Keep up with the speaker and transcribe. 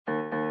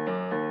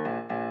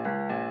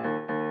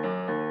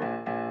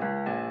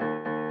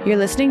You're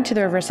listening to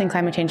the Reversing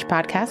Climate Change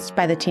podcast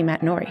by the team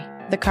at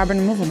Nori, the carbon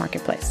removal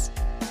marketplace.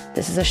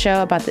 This is a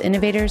show about the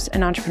innovators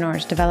and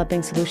entrepreneurs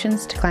developing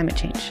solutions to climate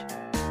change.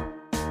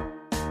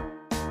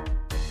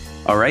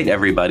 All right,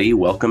 everybody,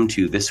 welcome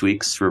to this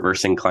week's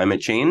Reversing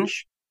Climate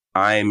Change.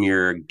 I'm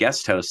your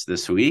guest host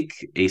this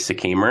week, Asa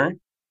Kamer,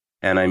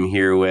 and I'm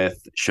here with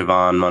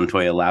Siobhan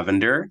Montoya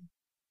Lavender.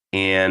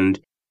 And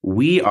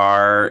we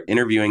are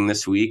interviewing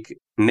this week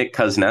Nick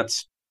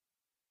Kusnetz.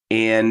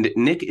 And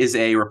Nick is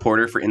a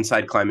reporter for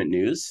Inside Climate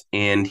News,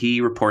 and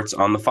he reports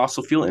on the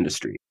fossil fuel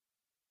industry.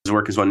 His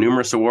work has won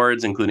numerous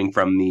awards, including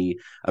from the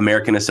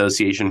American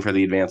Association for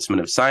the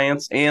Advancement of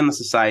Science and the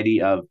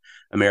Society of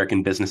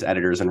American Business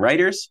Editors and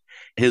Writers.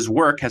 His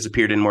work has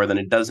appeared in more than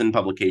a dozen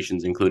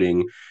publications,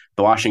 including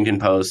The Washington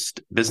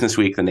Post, Business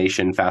Week, The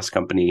Nation, Fast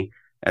Company,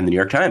 and The New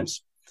York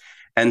Times.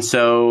 And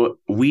so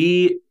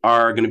we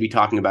are going to be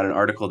talking about an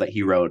article that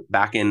he wrote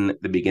back in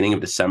the beginning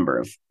of December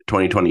of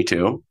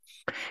 2022.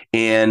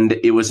 And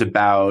it was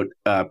about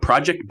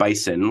Project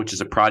Bison, which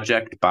is a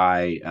project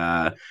by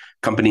a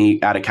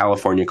company out of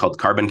California called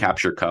Carbon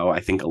Capture Co. I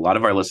think a lot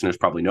of our listeners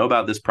probably know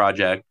about this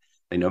project.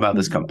 They know about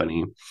this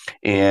company.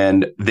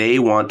 And they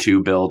want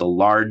to build a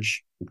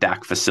large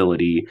DAC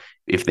facility.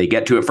 If they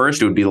get to it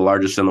first, it would be the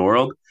largest in the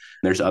world.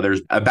 There's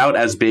others about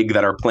as big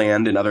that are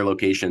planned in other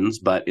locations,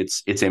 but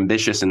it's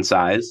ambitious in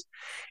size.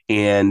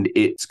 And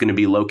it's going to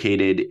be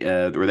located,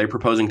 or they're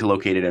proposing to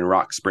locate it in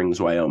Rock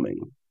Springs,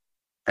 Wyoming.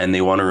 And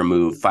they want to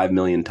remove 5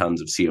 million tons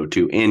of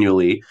CO2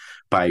 annually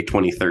by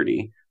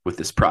 2030 with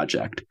this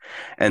project.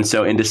 And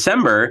so in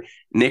December,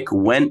 Nick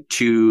went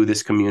to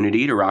this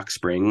community, to Rock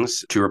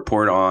Springs, to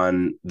report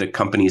on the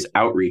company's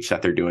outreach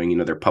that they're doing,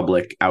 their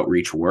public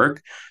outreach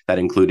work that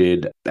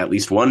included at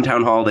least one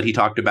town hall that he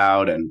talked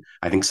about, and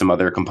I think some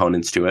other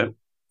components to it.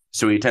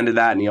 So he attended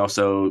that, and he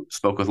also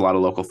spoke with a lot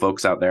of local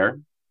folks out there.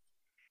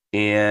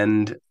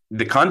 And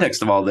the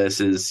context of all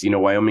this is,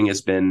 Wyoming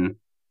has been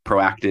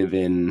proactive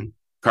in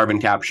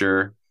carbon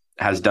capture,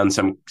 has done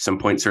some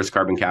point source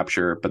carbon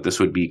capture, but this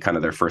would be kind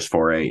of their first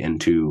foray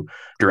into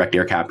direct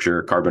air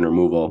capture, carbon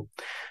removal.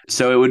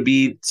 So it would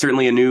be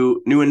certainly a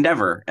new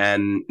endeavor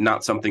and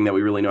not something that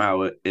we really know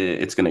how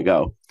it's going to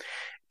go.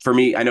 For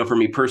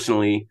me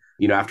personally,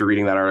 after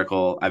reading that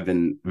article, I've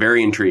been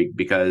very intrigued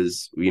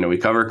because, we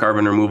cover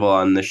carbon removal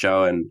on this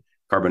show and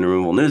Carbon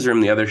Removal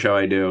Newsroom, the other show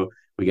I do.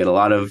 We get a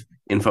lot of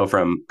info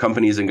from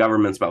companies and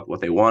governments about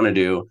what they want to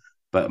do,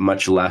 but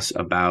much less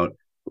about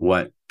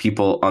what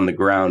people on the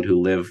ground who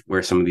live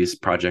where some of these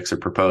projects are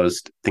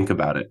proposed think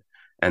about it.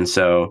 And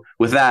so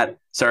with that,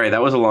 sorry,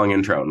 that was a long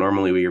intro.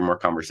 Normally we are more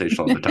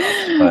conversational at the top.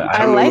 But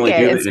I like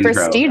it. It's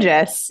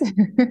prestigious.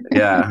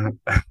 Yeah.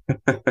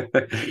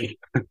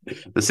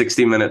 The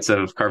 60 minutes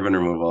of carbon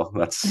removal.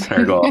 That's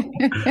our goal.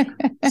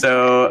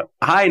 So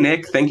hi,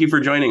 Nick. Thank you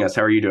for joining us.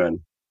 How are you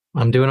doing?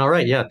 I'm doing all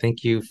right. Yeah.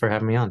 Thank you for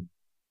having me on.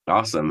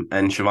 Awesome.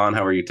 And Siobhan,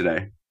 how are you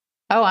today?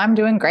 Oh, I'm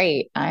doing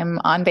great. I'm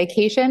on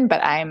vacation,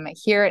 but I'm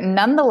here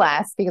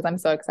nonetheless because I'm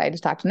so excited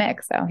to talk to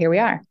Nick. So here we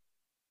are.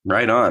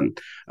 Right on.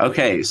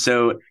 Okay.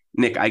 So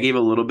Nick, I gave a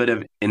little bit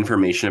of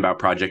information about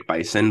Project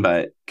Bison,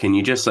 but can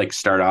you just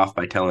start off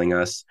by telling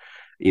us,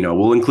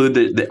 we'll include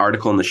the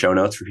article in the show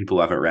notes for people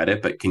who haven't read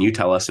it, but can you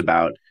tell us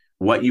about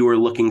what you were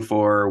looking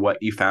for, what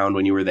you found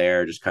when you were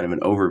there, just kind of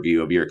an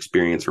overview of your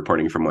experience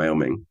reporting from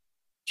Wyoming?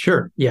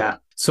 Sure. Yeah.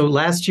 So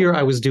last year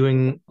I was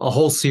doing a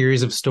whole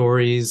series of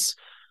stories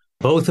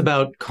both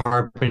about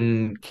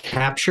carbon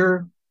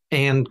capture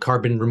and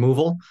carbon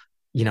removal,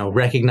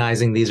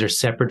 recognizing these are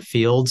separate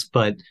fields,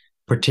 but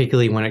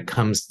particularly when it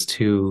comes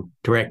to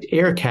direct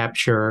air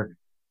capture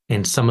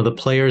and some of the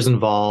players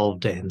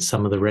involved and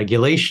some of the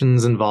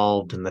regulations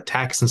involved and the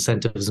tax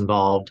incentives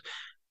involved,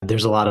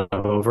 there's a lot of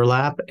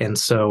overlap. And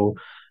so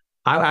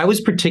I was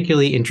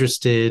particularly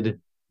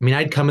interested.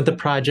 I'd come at the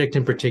project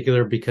in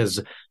particular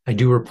because I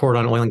do report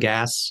on oil and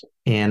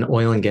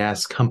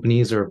gas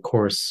companies are, of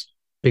course,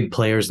 big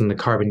players in the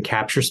carbon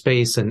capture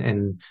space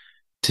and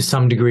to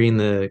some degree in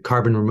the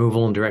carbon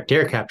removal and direct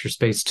air capture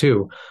space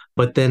too.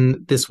 But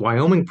then this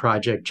Wyoming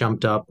project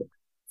jumped up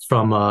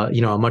from a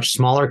much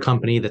smaller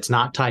company that's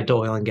not tied to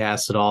oil and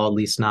gas at all, at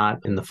least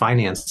not in the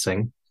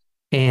financing.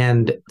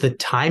 And the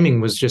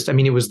timing was just,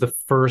 it was the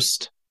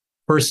first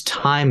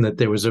time that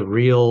there was a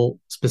real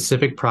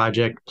specific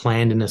project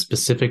planned in a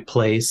specific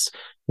place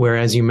where,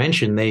 as you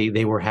mentioned,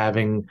 they were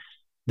having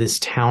this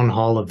town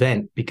hall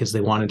event because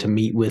they wanted to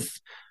meet with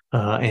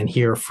and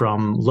hear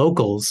from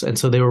locals. And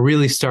so they were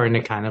really starting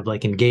to kind of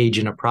engage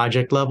in a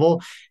project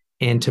level.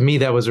 And to me,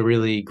 that was a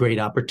really great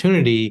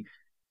opportunity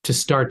to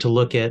start to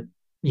look at,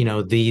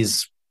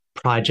 these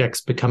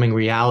projects becoming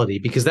reality,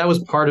 because that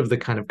was part of the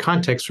kind of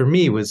context for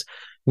me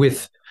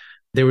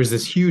there was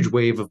this huge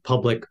wave of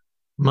public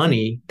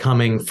money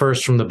coming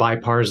first from the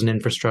bipartisan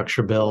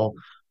infrastructure bill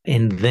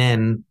and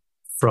then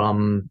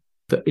from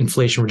the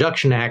Inflation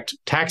Reduction Act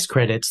tax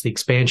credits, the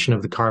expansion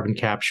of the carbon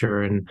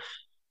capture and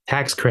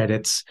tax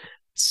credits.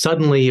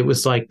 Suddenly it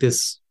was like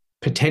this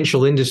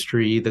potential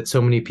industry that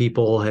so many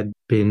people had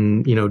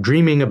been,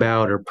 dreaming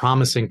about or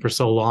promising for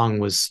so long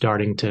was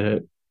starting to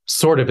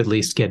sort of at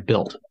least get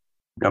built.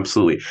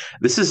 Absolutely.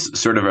 This is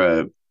sort of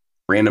a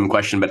random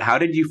question, but how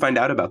did you find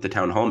out about the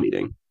town hall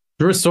meeting?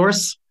 Through a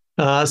source.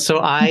 I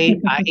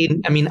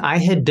mean, I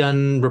had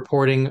done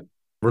reporting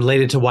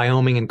related to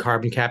Wyoming and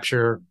carbon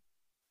capture,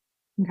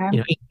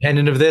 Okay.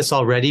 independent of this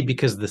already,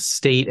 because the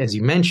state, as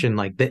you mentioned,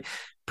 like that,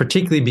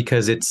 particularly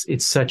because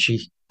it's such a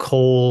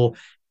coal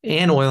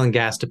and oil and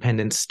gas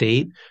dependent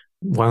state.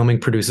 Wyoming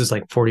produces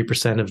like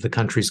 40% of the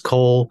country's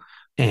coal,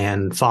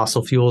 and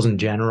fossil fuels in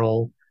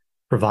general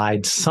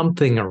provide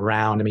something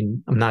around, I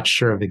mean, I'm not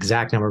sure of the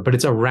exact number, but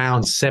it's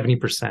around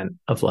 70%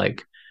 of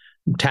like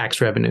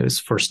tax revenues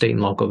for state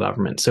and local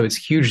government. So it's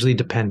hugely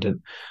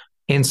dependent.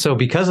 And so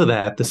because of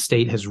that, the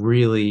state has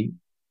really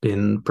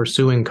been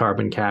pursuing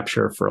carbon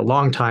capture for a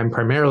long time,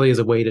 primarily as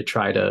a way to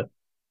try to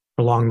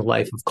prolong the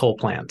life of coal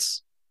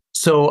plants.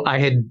 So I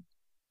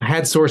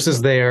had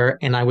sources there,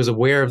 and I was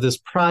aware of this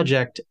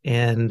project,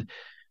 and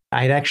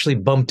I had actually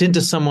bumped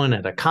into someone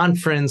at a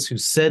conference who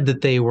said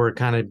that they were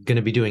kind of going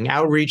to be doing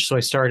outreach. So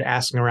I started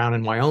asking around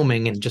in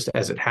Wyoming, and just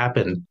as it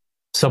happened,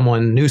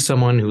 someone knew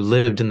someone who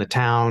lived in the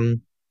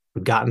town,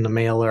 who'd gotten the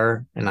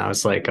mailer, and I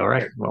was like, all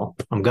right, well,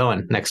 I'm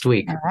going next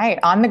week. All right.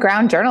 On the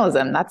ground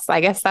journalism.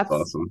 I guess that's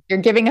Awesome. You're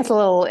giving us a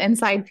little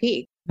inside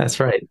peek. That's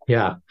right.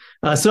 Yeah.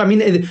 So, I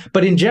mean,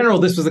 but in general,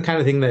 this was the kind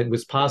of thing that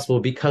was possible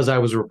because I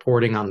was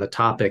reporting on the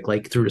topic,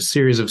 like through a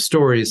series of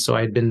stories. So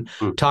I'd been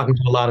talking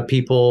to a lot of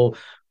people,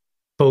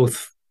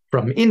 both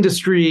from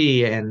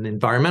industry and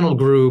environmental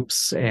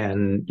groups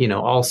and,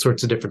 all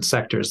sorts of different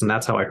sectors. And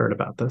that's how I heard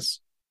about this.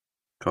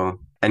 Cool.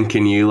 And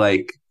can you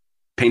like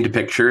paint a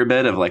picture a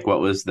bit of like what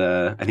was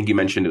I think you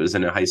mentioned it was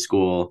in a high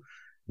school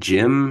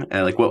gym,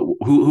 and like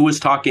who was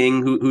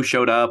talking, who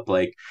showed up,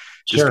 like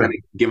just Sure. kind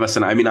of give us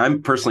I mean,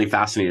 I'm personally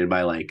fascinated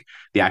by like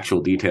the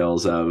actual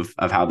details of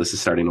how this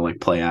is starting to like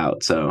play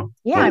out. So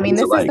Yeah, I mean,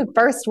 this what's is it like? the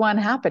first one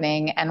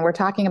happening, and we're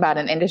talking about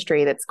an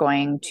industry that's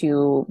going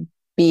to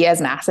be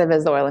as massive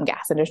as the oil and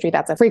gas industry.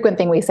 That's a frequent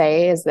thing we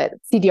say, is that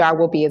CDR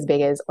will be as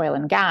big as oil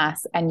and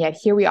gas. And yet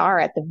here we are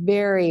at the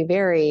very,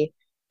 very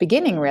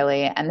beginning,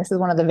 really. And this is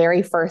one of the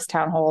very first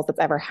town halls that's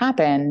ever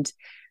happened.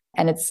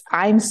 And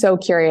I'm so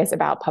curious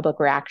about public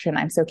reaction.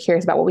 I'm so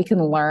curious about what we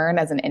can learn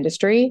as an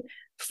industry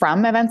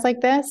from events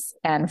like this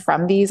and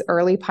from these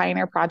early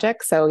pioneer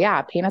projects. So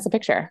yeah, paint us a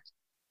picture.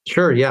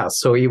 Sure. Yeah.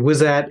 So it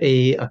was at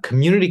a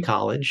community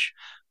college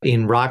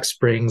in Rock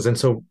Springs. And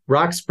so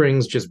Rock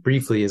Springs, just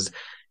briefly,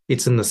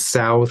 it's in the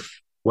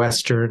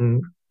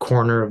southwestern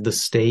corner of the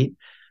state,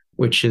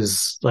 which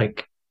is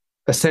like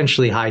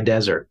essentially high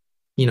desert,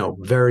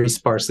 very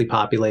sparsely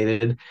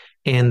populated.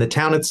 And the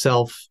town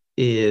itself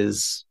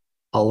is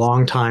a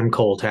long time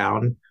coal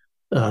town.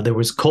 There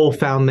was coal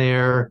found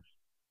there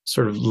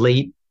sort of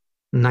late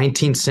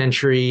 19th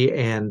century.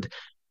 And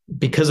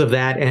because of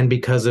that, and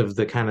because of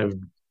the kind of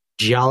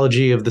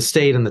geology of the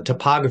state and the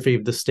topography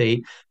of the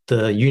state,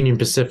 the Union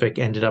Pacific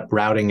ended up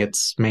routing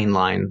its main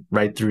line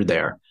right through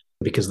there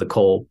because the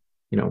coal,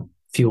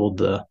 fueled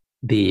the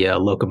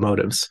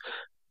locomotives.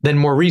 Then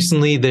more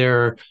recently,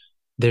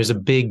 there's a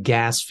big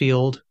gas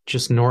field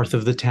just north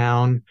of the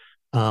town.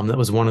 That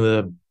was one of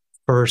the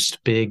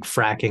first big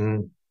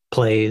fracking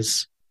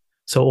plays.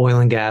 So oil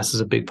and gas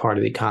is a big part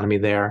of the economy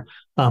there.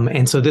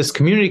 And so this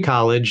community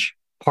college,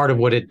 part of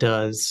what it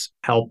does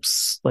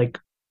helps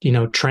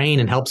train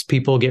and helps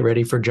people get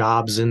ready for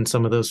jobs in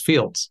some of those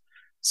fields.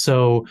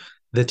 So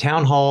the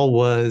town hall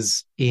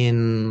was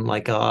in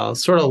like a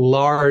sort of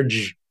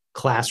large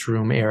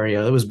classroom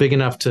area. It was big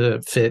enough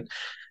to fit.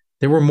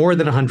 There were more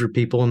than 100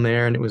 people in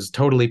there, and it was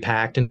totally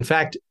packed. In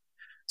fact,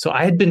 so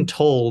I had been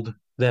told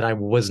that I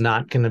was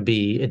not going to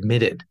be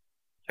admitted.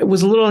 It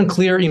was a little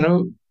unclear,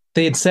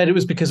 they had said it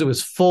was because it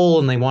was full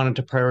and they wanted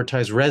to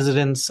prioritize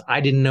residents.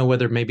 I didn't know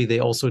whether maybe they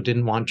also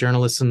didn't want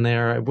journalists in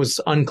there. It was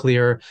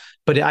unclear.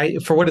 But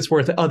for what it's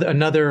worth,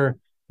 another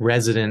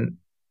resident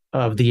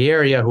of the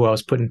area who I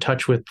was put in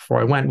touch with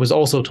before I went was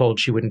also told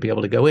she wouldn't be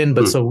able to go in.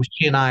 But so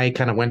she and I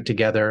kind of went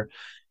together,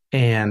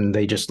 and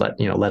they just let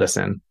us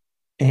in.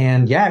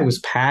 And yeah, it was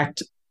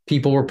packed.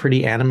 People were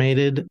pretty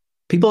animated.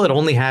 People had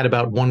only had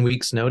about 1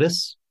 week's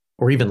notice,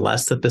 or even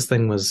less, that this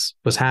thing was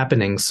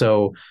happening.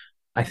 So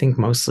I think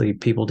mostly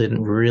people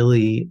didn't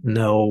really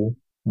know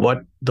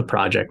what the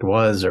project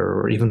was,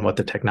 or even what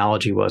the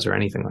technology was, or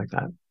anything like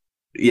that.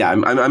 Yeah,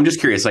 I'm just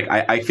curious. Like,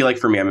 I feel like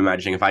for me, I'm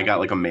imagining if I got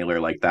like a mailer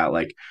like that,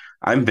 like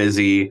I'm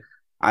busy.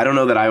 I don't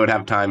know that I would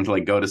have time to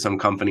like go to some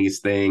company's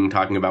thing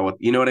talking about what,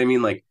 you know what I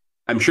mean? Like,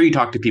 I'm sure you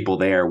talked to people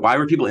there. Why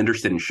were people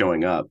interested in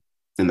showing up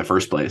in the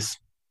first place?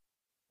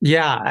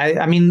 Yeah,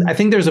 I mean, I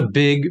think there's a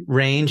big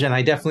range, and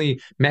I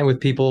definitely met with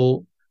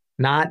people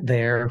not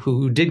there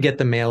who did get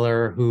the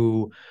mailer,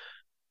 who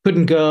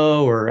couldn't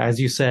go, or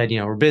as you said,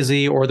 were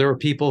busy, or there were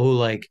people who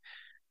like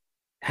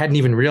hadn't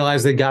even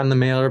realized they'd gotten the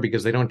mailer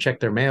because they don't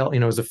check their mail.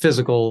 It was a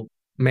physical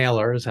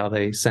mailer is how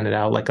they send it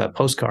out, like a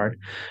postcard.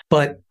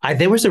 But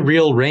there was a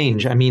real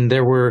range. I mean,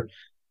 there were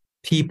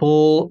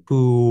people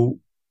who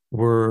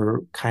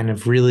were kind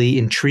of really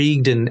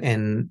intrigued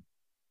and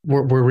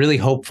were really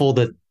hopeful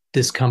that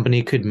this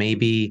company could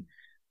maybe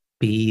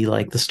be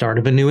like the start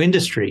of a new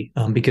industry,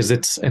 because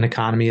it's an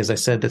economy, as I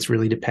said, that's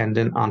really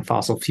dependent on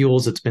fossil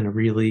fuels. It's been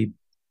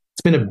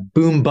a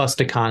boom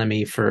bust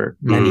economy for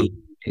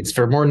it's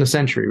for more than a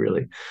century,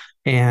 really.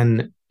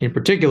 And in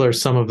particular,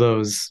 some of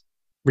those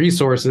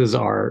resources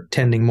are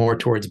tending more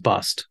towards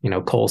bust,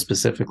 coal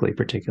specifically,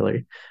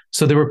 particularly.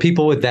 So there were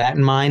people with that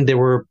in mind. There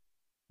were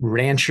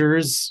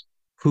ranchers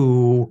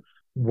who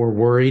were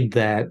worried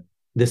that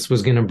this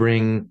was going to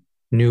bring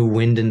new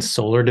wind and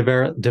solar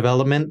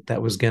development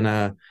that was going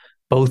to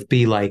both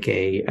be like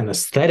an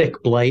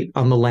aesthetic blight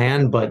on the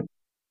land, but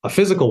a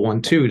physical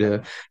one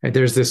too.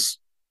 There's this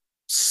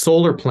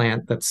solar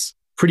plant that's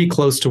pretty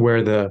close to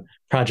where the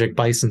Project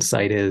Bison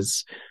site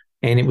is,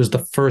 and it was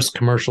the first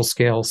commercial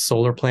scale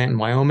solar plant in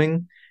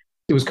Wyoming.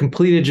 It was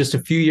completed just a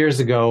few years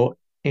ago,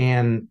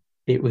 and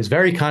it was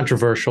very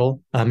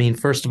controversial. I mean,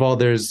 first of all,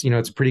 there's,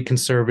 it's a pretty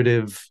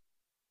conservative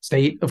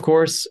state, of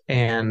course,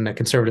 and a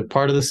conservative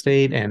part of the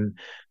state, and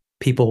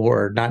people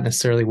were not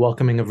necessarily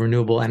welcoming of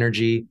renewable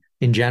energy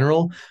in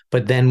general.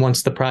 But then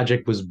once the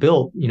project was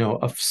built,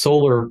 a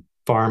solar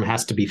farm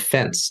has to be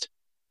fenced.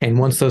 And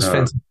once those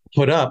fences are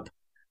put up,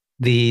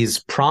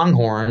 these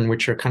pronghorn,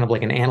 which are kind of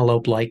like an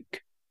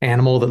antelope-like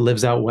animal that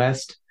lives out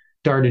west,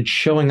 started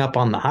showing up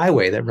on the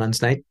highway that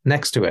runs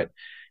next to it.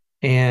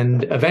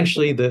 And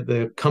eventually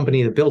the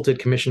company that built it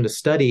commissioned a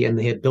study, and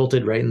they had built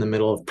it right in the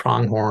middle of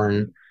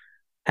pronghorn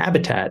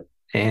habitat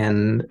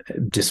and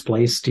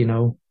displaced,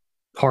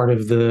 part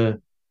of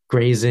the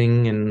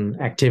grazing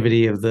and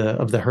activity of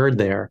the herd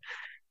there.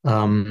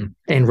 And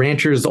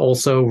ranchers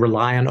also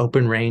rely on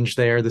open range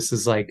there.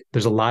 There's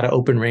a lot of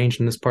open range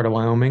in this part of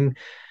Wyoming.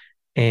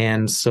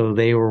 And so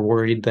they were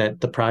worried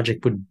that the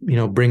project would,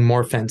 bring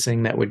more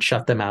fencing that would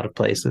shut them out of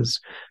places.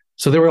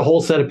 So there were a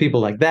whole set of people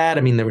like that.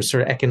 I mean, there were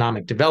sort of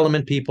economic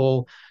development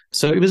people.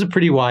 So it was a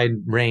pretty wide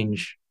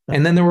range.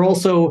 And then there were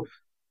also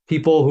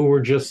people who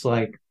were just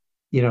like,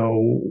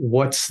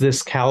 what's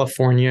this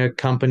California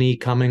company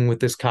coming with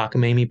this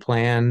cockamamie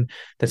plan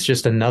that's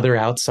just another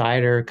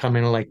outsider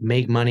coming to like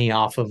make money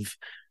off of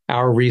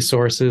our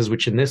resources,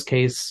 which in this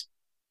case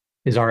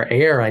is our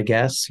air, I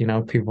guess,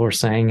 people were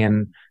saying,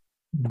 and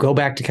go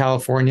back to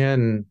California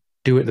and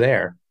do it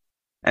there.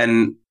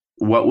 And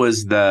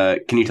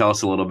can you tell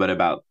us a little bit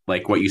about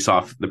like what you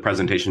saw the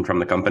presentation from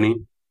the company?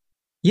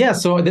 Yeah,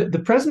 so the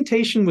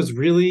presentation was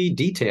really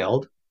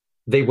detailed.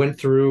 They went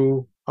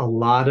through a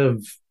lot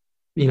of,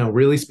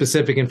 really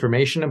specific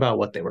information about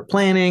what they were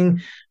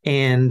planning.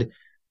 And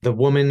the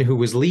woman who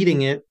was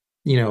leading it,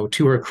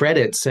 to her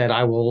credit, said,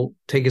 I will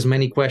take as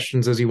many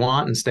questions as you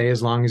want and stay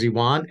as long as you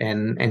want.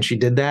 And she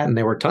did that. And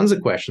there were tons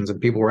of questions,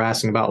 and people were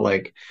asking about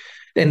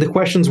and the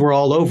questions were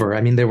all over.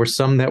 I mean, there were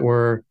some that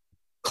were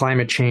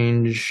climate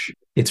change.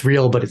 It's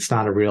real, but it's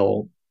not a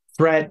real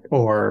threat,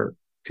 or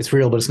it's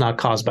real, but it's not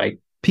caused by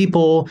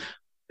people.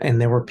 And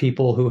there were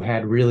people who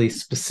had really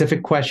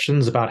specific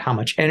questions about how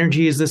much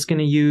energy is this going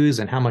to use,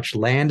 and how much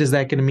land is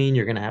that going to mean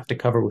you're going to have to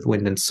cover with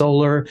wind and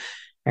solar,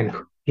 and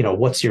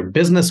what's your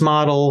business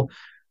model?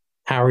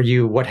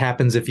 What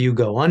happens if you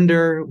go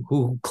under?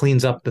 Who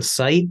cleans up the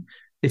site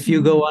if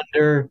you go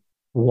under?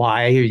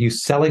 Why are you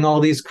selling all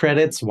these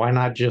credits? Why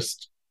not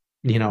just,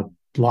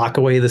 lock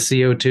away the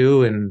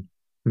CO2 and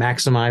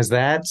maximize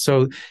that?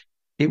 So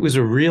it was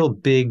a real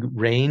big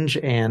range,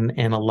 and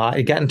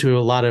it got into a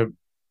lot of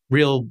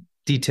real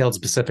detailed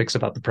specifics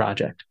about the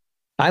project.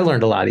 I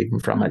learned a lot even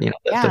from it,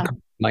 that the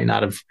might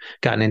not have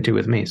gotten into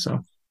with me.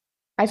 So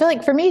I feel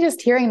like for me,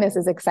 just hearing this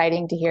is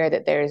exciting to hear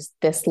that there's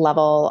this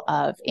level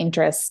of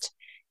interest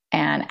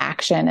and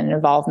action and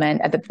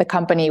involvement, and that the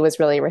company was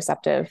really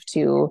receptive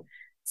to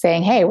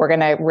saying, hey, we're going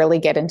to really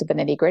get into the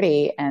nitty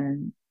gritty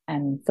and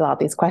fill out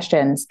these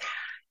questions.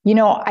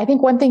 I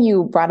think one thing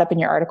you brought up in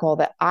your article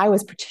that I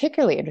was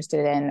particularly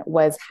interested in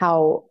was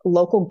how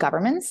local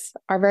governments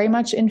are very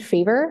much in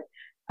favor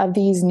of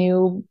these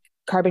new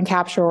carbon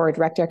capture or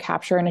direct air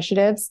capture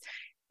initiatives.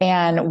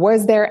 And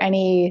was there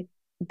any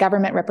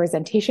government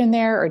representation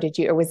there,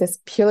 or was this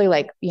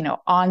purely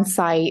on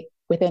site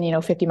within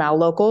 50-mile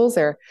locals,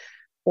 or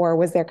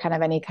was there kind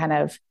of any kind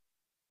of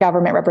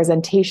government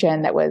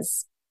representation that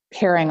was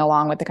pairing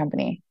along with the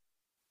company?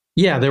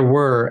 Yeah, there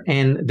were,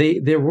 and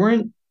there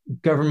weren't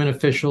government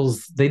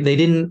officials. They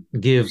didn't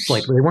give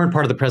they weren't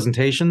part of the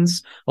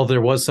presentations. Although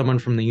there was someone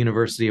from the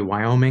University of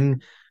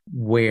Wyoming,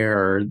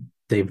 where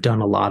they've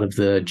done a lot of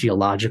the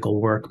geological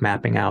work,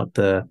 mapping out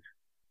the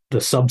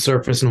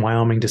subsurface in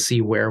Wyoming to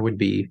see where would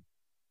be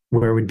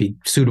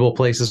suitable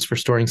places for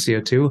storing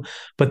CO2.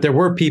 But there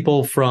were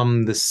people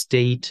from the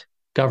state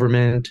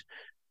government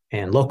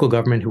and local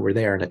government who were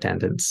there in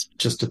attendance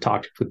just to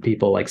talk with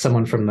people, like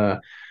someone from the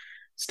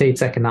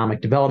state's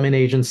economic development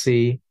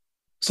agency.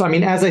 So, I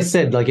mean, as I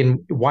said,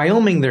 in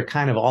Wyoming, they're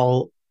kind of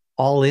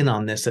all in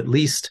on this, at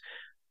least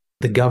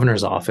the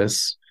governor's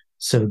office.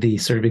 So the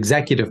sort of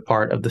executive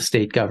part of the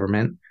state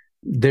government.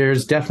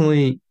 There's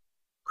definitely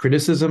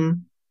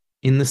criticism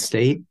in the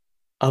state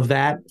of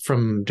that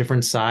from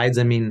different sides.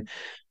 I mean,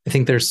 I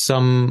think there's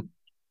some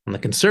on the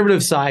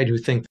conservative side who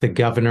think the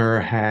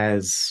governor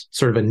has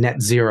sort of a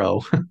net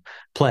zero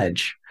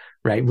pledge,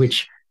 right?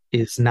 Which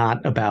is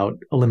not about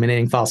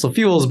eliminating fossil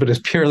fuels, but is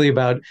purely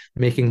about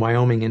making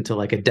Wyoming into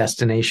like a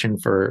destination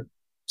for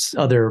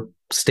other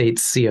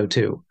states'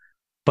 CO2.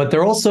 But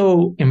there are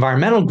also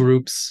environmental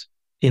groups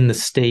in the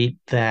state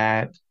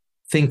that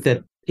think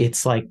that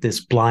it's like this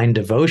blind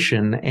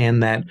devotion,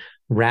 and that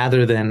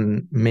rather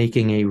than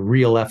making a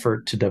real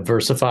effort to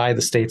diversify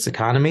the state's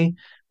economy,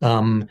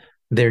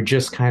 they're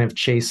just kind of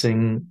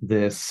chasing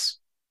this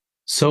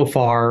so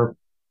far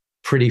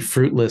pretty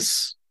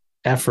fruitless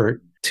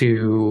effort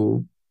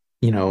to,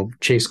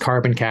 chase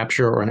carbon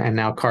capture and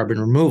now carbon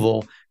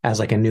removal as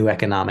like a new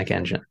economic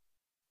engine.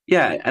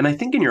 Yeah. And I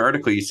think in your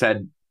article, you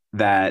said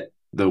that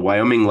the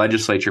Wyoming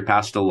legislature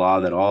passed a law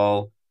that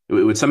it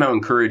would somehow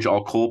encourage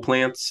all coal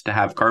plants to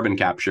have carbon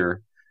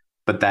capture,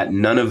 but that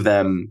none of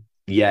them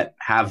yet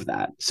have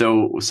that.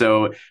 So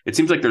it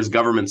seems like there's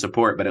government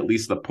support, but at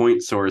least the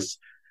point source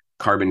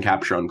carbon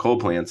capture on coal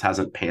plants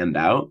hasn't panned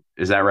out.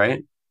 Is that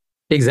right?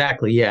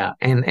 Exactly. Yeah.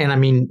 And I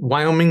mean,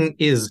 Wyoming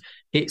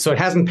so it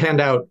hasn't panned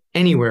out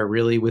anywhere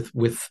really,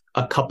 with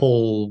a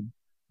couple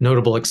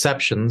notable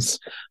exceptions.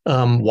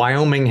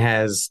 Wyoming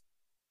has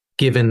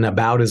given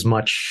about as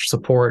much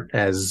support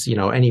as,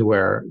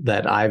 anywhere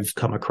that I've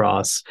come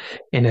across.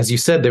 And as you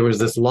said, there was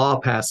this law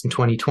passed in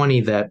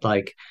 2020 that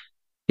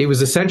it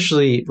was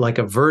essentially like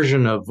a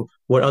version of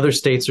what other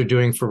states are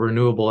doing for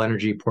renewable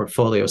energy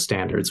portfolio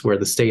standards, where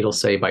the state will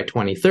say by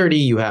 2030,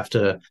 you have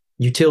to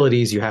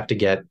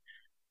get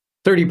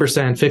 30%,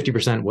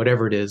 50%,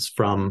 whatever it is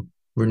from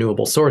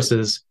renewable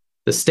sources.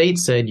 The state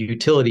said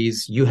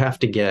utilities, you have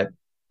to get,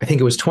 I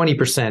think it was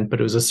 20%, but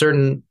it was a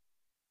certain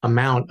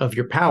amount of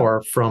your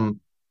power from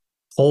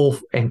coal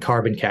and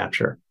carbon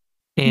capture.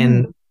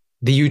 And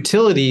the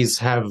utilities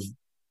have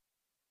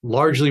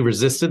largely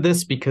resisted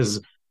this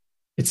because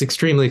it's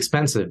extremely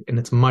expensive and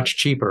it's much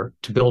cheaper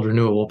to build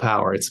renewable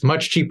power. It's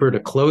much cheaper to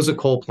close a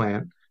coal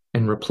plant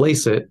and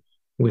replace it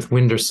with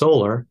wind or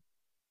solar,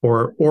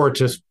 or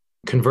to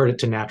convert it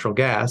to natural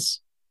gas,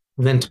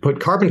 than to put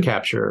carbon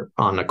capture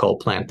on a coal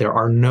plant. There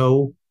are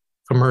no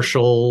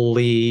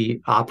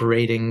commercially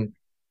operating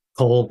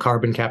coal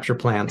carbon capture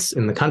plants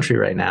in the country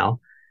right now.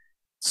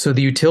 So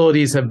the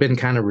utilities have been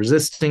kind of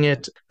resisting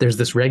it. There's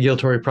this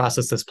regulatory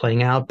process that's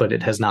playing out, but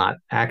it has not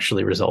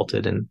actually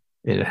resulted in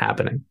it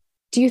happening.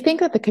 Do you think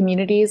that the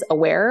community is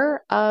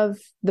aware of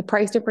the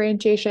price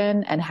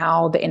differentiation and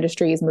how the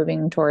industry is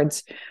moving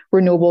towards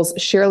renewables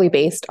surely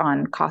based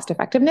on cost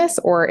effectiveness?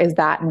 Or is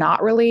that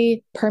not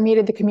really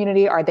permeated the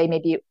community?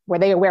 Were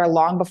they aware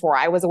long before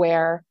I was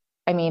aware?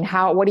 I mean,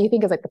 what do you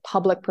think is like the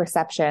public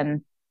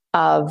perception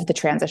of the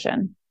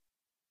transition?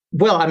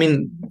 Well, I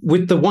mean,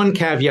 with the one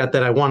caveat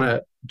that I want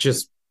to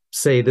just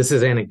say, this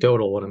is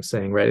anecdotal, what I'm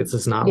saying, right? It's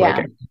just not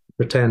like I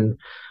pretend,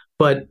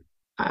 but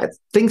I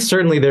think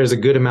certainly there's a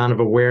good amount of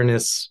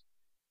awareness.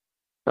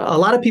 A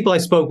lot of people I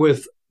spoke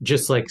with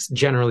just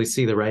generally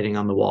see the writing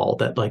on the wall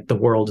that the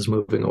world is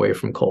moving away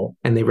from coal,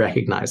 and they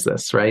recognize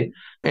this, right?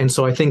 And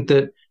so I think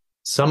that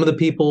some of the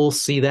people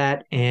see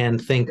that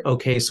and think,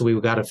 okay, so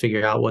we've got to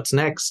figure out what's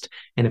next.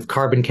 And if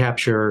carbon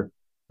capture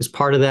is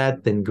part of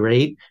that, then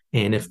great.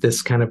 And if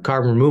this kind of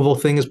carbon removal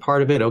thing is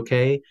part of it,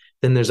 okay.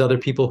 Then there's other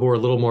people who are a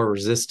little more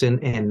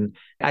resistant. And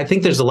I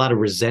think there's a lot of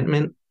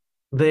resentment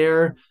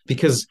there,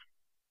 because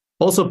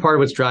also part of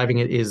what's driving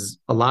it is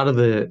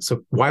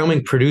so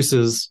Wyoming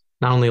produces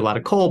not only a lot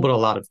of coal, but a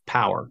lot of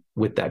power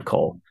with that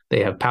coal.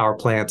 They have power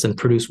plants and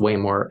produce way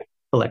more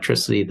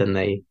electricity than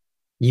they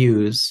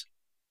use.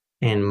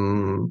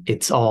 And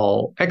it's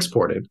all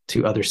exported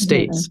to other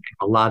states,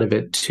 a lot of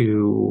it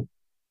to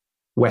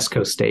West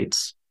Coast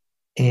states.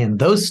 And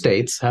those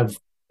states have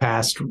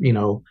passed,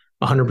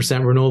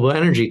 100% renewable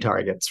energy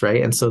targets,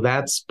 right? And so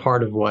that's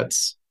part of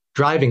what's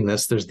driving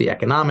this. There's the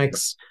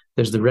economics,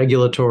 there's the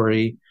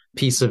regulatory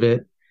piece of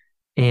it.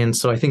 And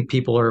so I think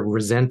people are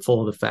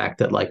resentful of the fact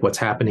that what's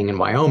happening in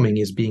Wyoming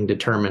is being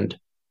determined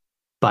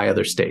by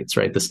other states,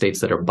 right? The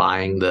states that are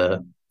buying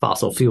the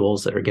fossil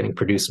fuels that are getting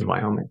produced in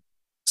Wyoming.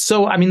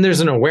 So, I mean, there's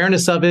an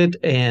awareness of it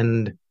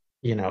and,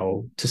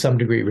 to some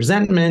degree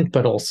resentment,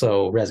 but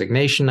also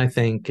resignation, I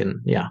think.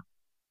 And yeah.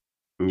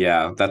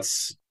 Yeah,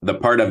 that's the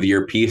part of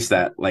your piece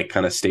that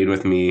kind of stayed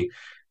with me,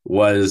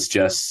 was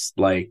just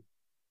the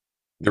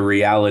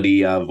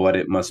reality of what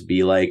it must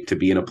be like to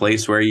be in a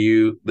place where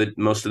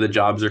most of the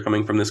jobs are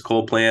coming from this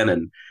coal plant.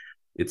 And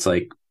it's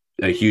a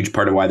huge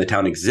part of why the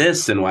town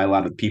exists and why a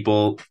lot of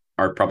people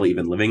are probably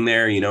even living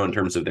there, in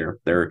terms of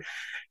their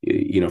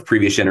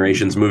previous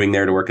generations moving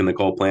there to work in the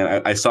coal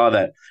plant. I saw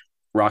that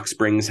Rock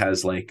Springs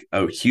has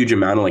a huge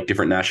amount of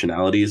different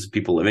nationalities of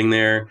people living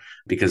there,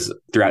 because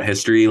throughout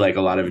history,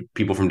 a lot of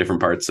people from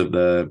different parts of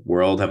the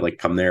world have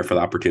come there for the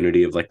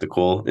opportunity of the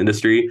coal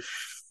industry.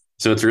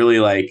 So it's really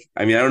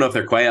I don't know if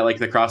they're quite at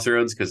the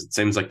crossroads, because it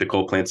seems like the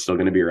coal plant's still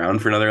going to be around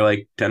for another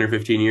 10 or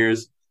 15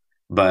 years.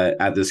 but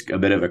at this a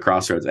bit of a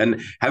crossroads.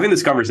 And having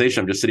this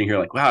conversation, I'm just sitting here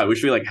like, wow, I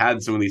wish we like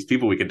had some of these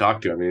people we could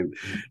talk to. I mean,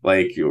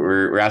 like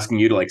we're asking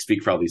you to like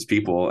speak for all these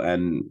people,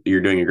 and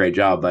you're doing a great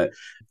job. But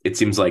it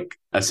seems like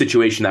a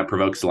situation that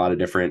provokes a lot of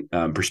different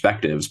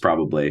perspectives,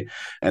 probably.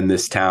 And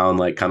this town,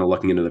 like kind of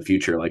looking into the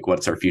future, like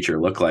what's our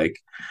future look like?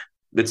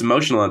 It's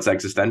emotional, it's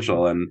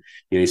existential. And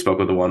you spoke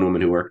with the one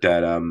woman who worked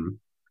at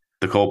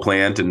the coal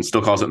plant and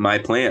still calls it my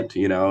plant,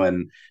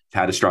 and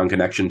had a strong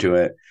connection to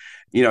it.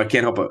 I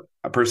can't help but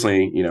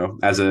personally,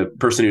 as a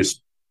person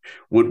who's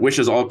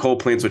wishes all coal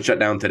plants would shut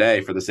down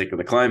today for the sake of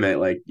the climate,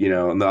 like,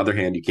 on the other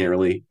hand, you can't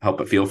really help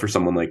but feel for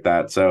someone like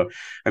that. So,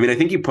 I mean, I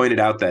think you pointed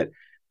out that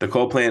the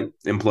coal plant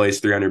employs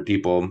 300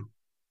 people.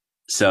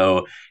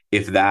 So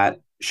if that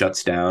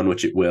shuts down,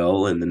 which it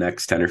will in the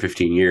next 10 or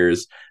 15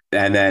 years,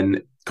 and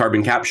then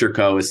Carbon Capture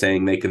Co. is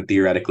saying they can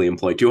theoretically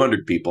employ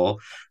 200 people.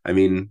 I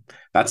mean,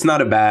 I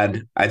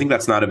think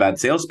that's not a bad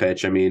sales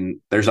pitch. I mean,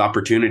 there's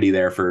opportunity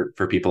there for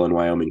people in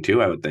Wyoming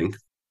too, I would think.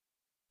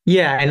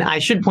 Yeah. And I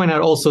should point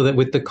out also that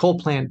with the coal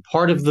plant,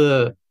 part of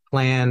the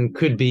plan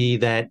could be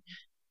that,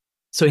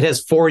 so it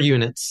has 4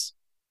 units,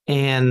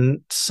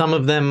 and some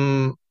of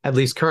them, at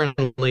least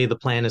currently, the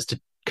plan is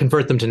to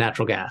convert them to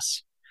natural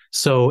gas.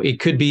 So it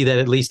could be that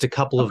at least a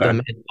couple of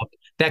them,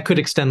 that could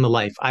extend the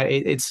life.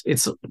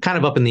 It's kind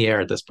of up in the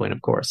air at this point,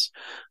 of course.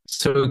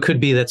 So it could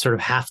be that sort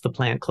of half the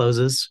plant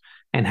closes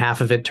and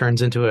half of it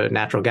turns into a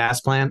natural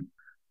gas plant,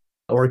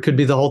 or it could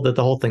be the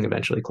whole thing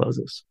eventually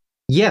closes.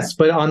 Yes,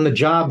 but on the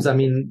jobs, I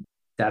mean,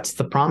 that's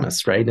the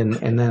promise, right?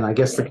 And then I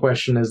guess the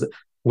question is,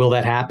 will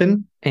that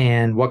happen?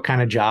 And what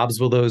kind of jobs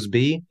will those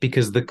be?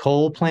 Because the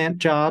coal plant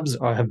jobs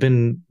have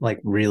been like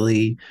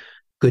really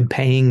good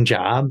paying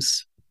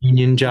jobs,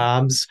 union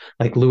jobs.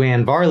 Like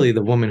Luann Varley,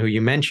 the woman who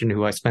you mentioned,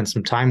 who I spent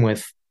some time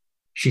with,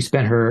 she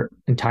spent her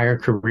entire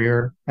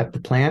career at the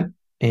plant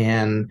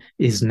and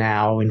is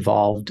now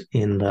involved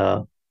in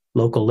the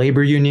local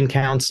labor union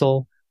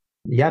council.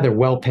 Yeah, they're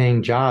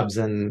well-paying jobs,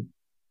 and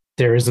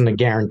there isn't a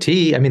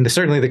guarantee. I mean,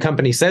 certainly the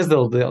company says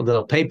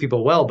they'll pay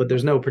people well, but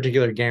there's no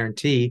particular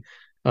guarantee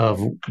of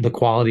the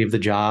quality of the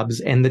jobs.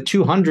 And the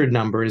 200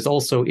 number is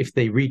also if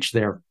they reach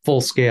their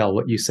full scale,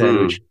 what you said,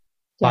 which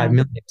 5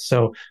 million.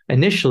 So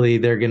initially,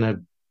 they're going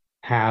to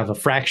have a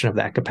fraction of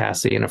that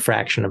capacity and a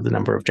fraction of the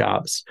number of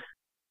jobs.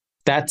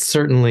 That's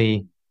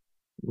certainly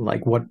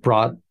like what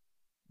brought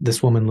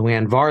this woman,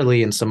 Luann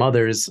Varley, and some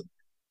others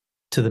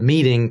to the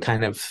meeting,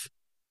 kind of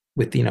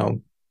with,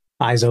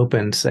 eyes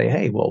open to say,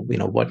 hey, well,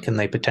 what can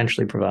they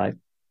potentially provide?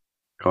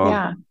 Cool.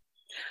 Yeah.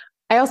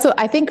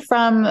 I think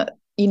from,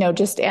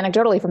 just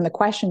anecdotally from the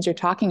questions you're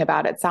talking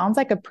about, it sounds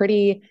like a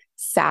pretty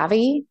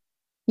savvy,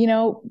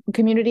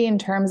 community in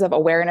terms of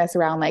awareness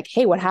around like,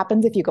 hey, what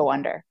happens if you go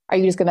under? Are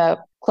you just going to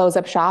close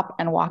up shop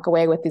and walk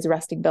away with these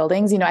rusting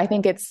buildings? I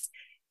think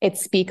it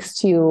speaks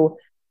to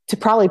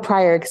probably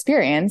prior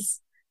experience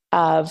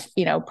of,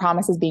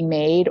 promises being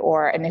made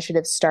or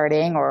initiatives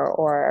starting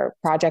or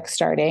projects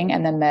starting.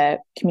 And then the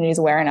community is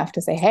aware enough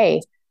to say,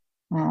 hey,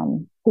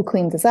 who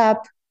cleans this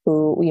up?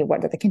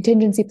 What are the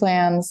contingency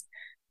plans?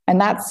 And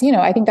that's,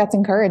 I think that's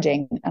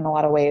encouraging in a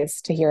lot of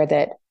ways to hear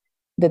that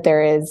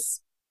there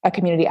is a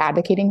community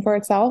advocating for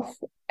itself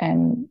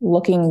and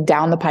looking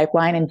down the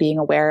pipeline and being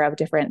aware of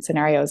different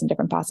scenarios and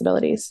different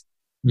possibilities.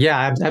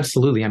 Yeah,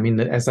 absolutely. I mean,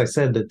 as I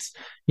said, that's,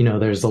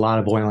 there's a lot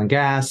of oil and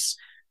gas,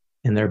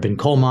 and there have been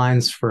coal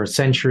mines for a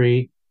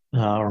century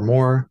or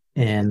more.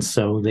 And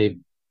so they've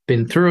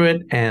been through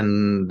it,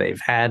 and they've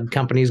had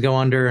companies go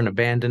under and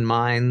abandon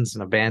mines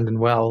and abandon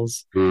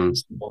wells. So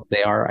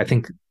I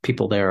think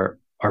people there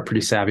are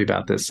pretty savvy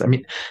about this. I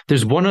mean,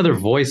 there's one other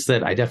voice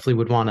that I definitely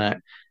would want to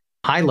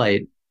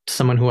highlight,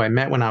 someone who I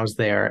met when I was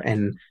there.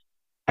 And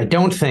I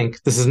don't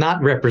think this is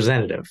not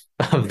representative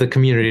of the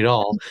community at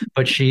all,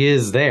 but she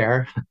is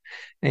there.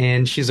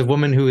 And she's a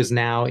woman who is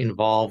now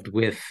involved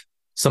with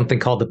something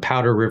called the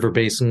Powder River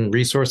Basin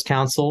Resource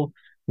Council,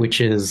 which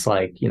is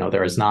like,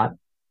 there is not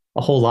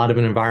a whole lot of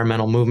an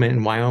environmental movement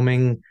in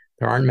Wyoming.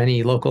 There aren't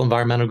many local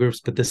environmental groups,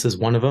 but this is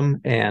one of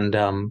them.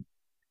 And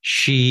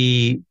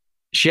she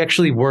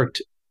actually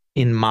worked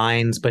in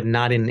mines, but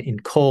not in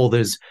coal.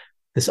 There's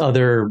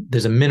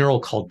a mineral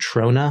called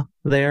trona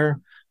there.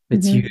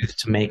 It's used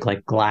to make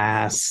like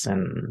glass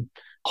and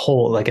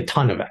like a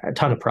ton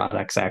of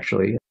products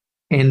actually.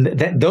 And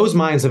those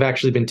mines have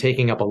actually been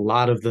taking up a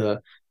lot of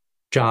the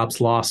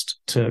jobs lost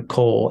to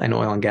coal and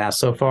oil and gas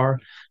so far.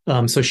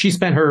 So she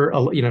spent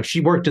she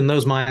worked in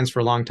those mines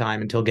for a long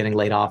time until getting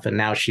laid off. And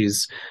now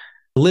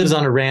lives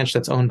on a ranch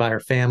that's owned by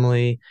her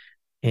family,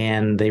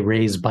 and they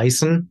raise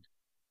bison.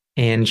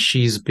 And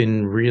she's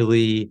been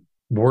really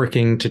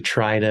working to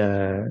try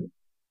to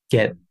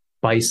get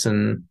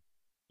bison,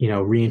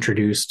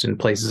 reintroduced in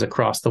places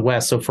across the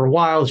West. So for a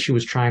while, she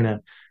was trying to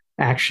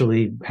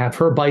actually have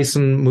her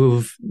bison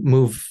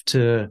move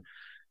to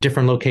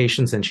different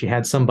locations, and she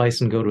had some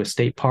bison go to a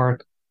state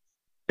park.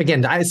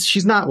 Again,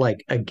 she's not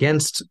like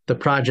against the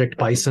Project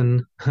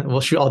Bison.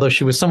 Well, although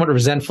she was somewhat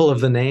resentful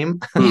of the name,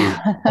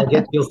 I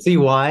guess you'll see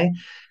why.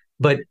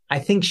 But I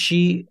think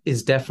she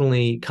is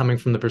definitely coming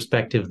from the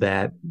perspective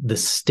that the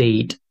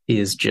state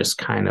is just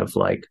kind of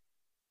like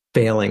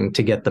failing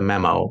to get the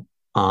memo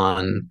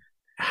on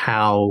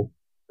how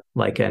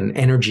like an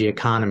energy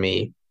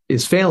economy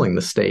is failing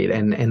the state,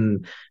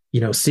 and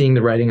seeing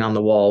the writing on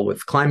the wall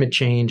with climate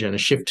change and a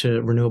shift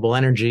to renewable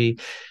energy.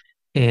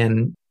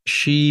 And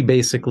she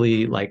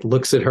basically like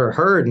looks at her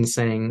herd and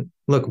saying,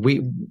 look,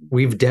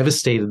 we've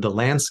devastated the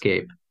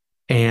landscape,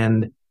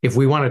 and if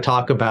we want to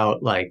talk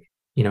about like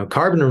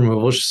carbon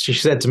removal, she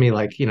said to me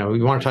like, we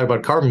want to talk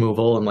about carbon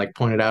removal, and like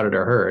pointed out at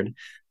her herd,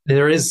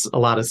 there is a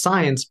lot of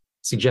science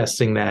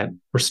suggesting that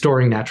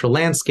restoring natural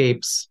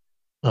landscapes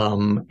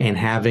and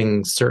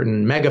having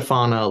certain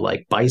megafauna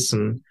like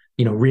bison,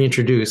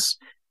 reintroduce,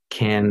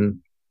 can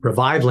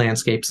revive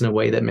landscapes in a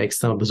way that makes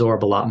them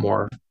absorb a lot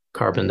more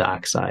carbon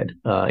dioxide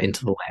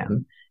into the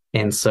land.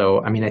 And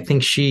so, I mean, I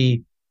think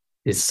she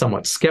is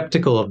somewhat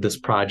skeptical of this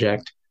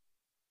project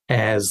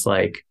as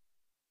like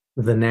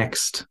the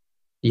next,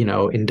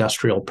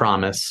 industrial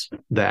promise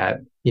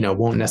that,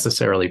 won't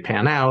necessarily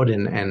pan out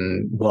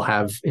and will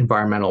have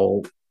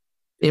environmental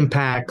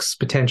impacts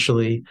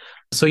potentially.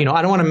 So, I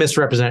don't want to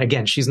misrepresent.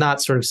 Again, she's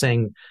not sort of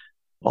saying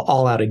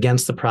all out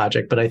against the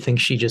project, but I think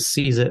she just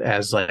sees it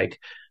as like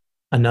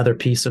another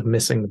piece of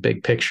missing the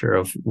big picture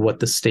of what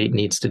the state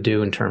needs to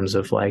do in terms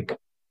of like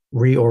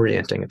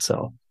reorienting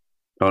itself.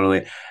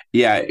 Totally.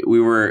 Yeah, we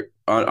were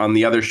on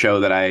the other show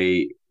that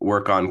I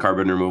work on,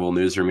 Carbon Removal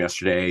Newsroom,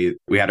 yesterday.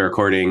 We had a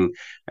recording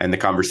and the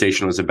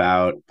conversation was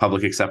about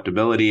public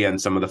acceptability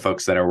and some of the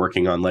folks that are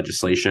working on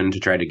legislation to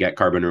try to get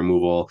carbon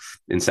removal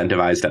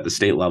incentivized at the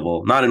state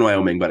level, not in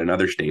Wyoming, but in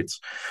other states.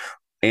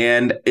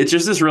 And it's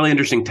just this really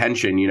interesting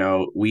tension.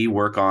 We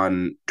work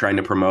on trying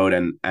to promote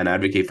and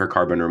advocate for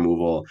carbon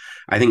removal,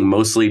 I think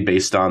mostly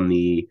based on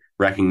the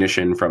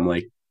recognition from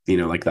like the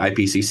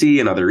IPCC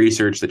and other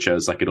research that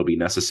shows like it'll be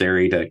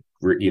necessary to,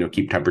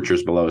 keep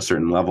temperatures below a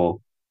certain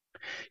level.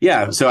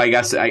 Yeah. So I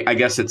guess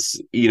it's,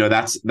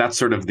 that's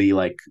sort of the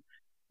like,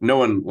 no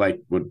one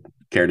like would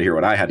care to hear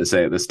what I had to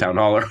say at this town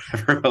hall or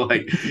whatever. But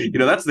like,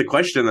 that's the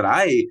question that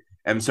I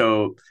am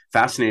so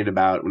fascinated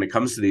about when it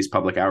comes to these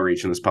public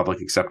outreach and this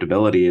public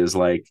acceptability is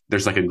like,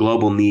 there's like a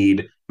global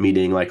need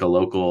meeting like a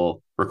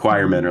local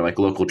requirement or like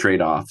local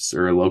trade-offs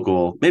or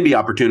local maybe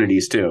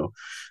opportunities too.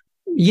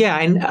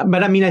 Yeah.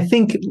 But I mean, I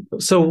think,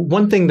 so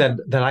one thing that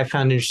I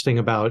found interesting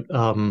about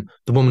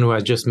the woman who I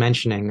was just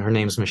mentioning, her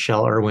name's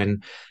Michelle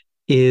Irwin,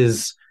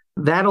 is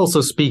that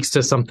also speaks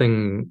to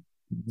something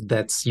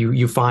that's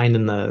you find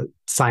in the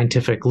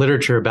scientific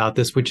literature about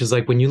this, which is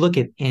like when you look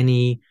at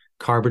any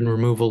carbon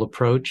removal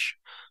approach,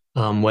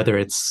 whether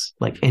it's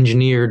like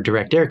engineered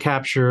direct air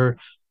capture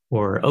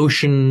or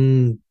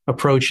ocean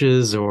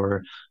approaches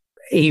or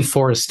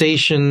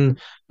afforestation,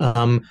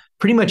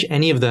 pretty much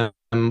any of them,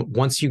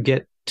 once you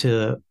get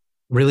to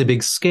really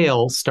big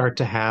scale, start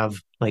to have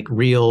like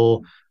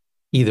real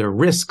either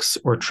risks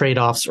or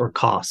trade-offs or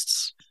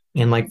costs.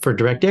 And like for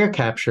direct air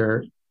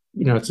capture,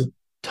 it's a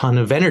ton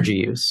of energy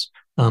use,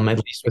 at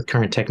least with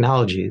current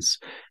technologies.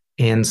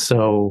 And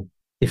so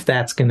if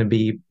that's going to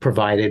be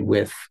provided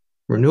with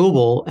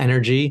renewable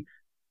energy,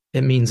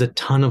 it means a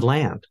ton of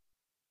land.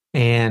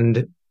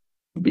 And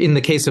in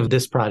the case of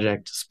this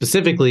project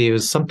specifically, it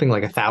was something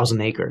like 1,000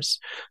 acres.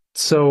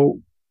 So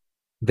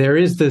there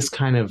is this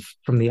kind of,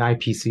 from the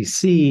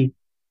IPCC,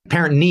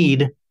 apparent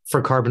need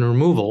for carbon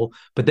removal.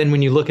 But then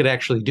when you look at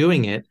actually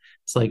doing it,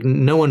 it's like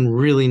no one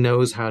really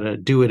knows how to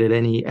do it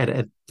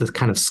at the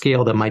kind of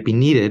scale that might be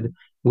needed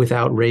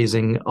without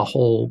raising a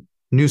whole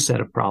new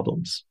set of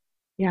problems.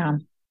 Yeah.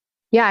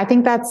 Yeah, I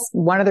think that's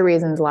one of the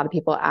reasons a lot of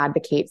people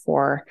advocate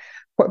for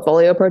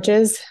portfolio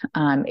approaches,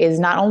 is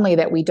not only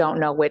that we don't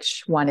know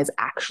which one is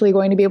actually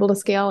going to be able to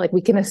scale, like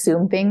we can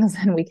assume things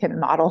and we can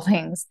model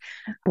things.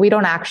 We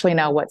don't actually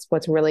know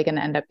what's really going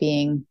to end up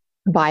being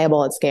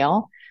viable at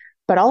scale.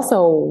 But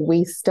also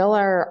we still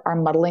are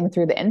muddling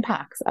through the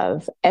impacts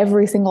of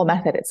every single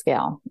method at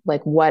scale.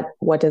 Like what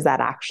does that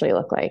actually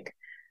look like?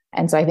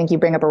 And so I think you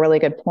bring up a really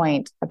good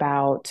point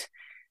about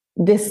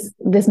this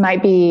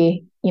might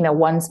be,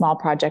 one small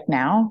project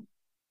now,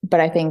 but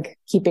I think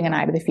keeping an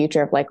eye to the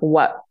future of like,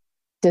 what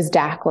does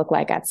DAC look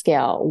like at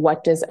scale?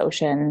 What does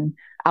ocean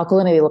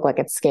alkalinity look like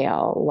at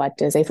scale? What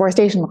does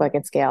afforestation look like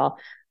at scale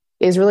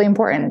is really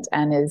important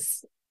and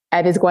is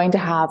going to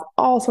have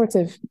all sorts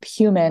of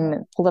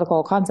human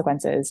political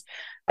consequences.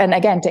 And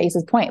again, to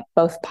Ace's point,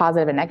 both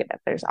positive and negative.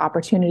 There's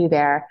opportunity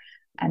there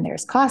and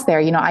there's cost there.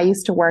 I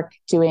used to work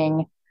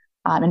doing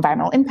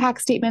environmental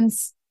impact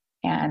statements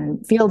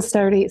and field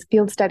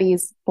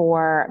studies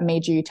for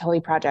major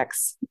utility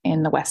projects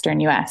in the Western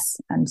US.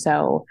 And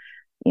so,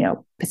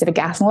 Pacific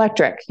Gas and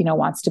Electric,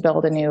 wants to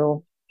build a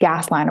new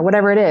gas line or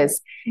whatever it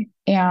is.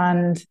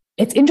 And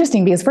it's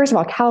interesting because first of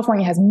all,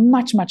 California has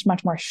much, much,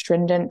 much more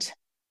stringent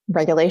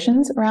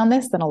regulations around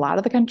this than a lot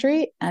of the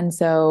country. And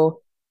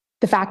so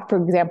the fact,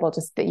 for example,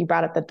 just that you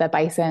brought up that the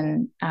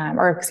bison,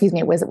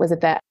 was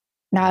it the,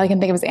 now I can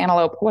think of as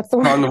antelope. What's the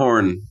word?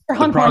 Pronghorn.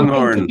 The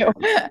pronghorn.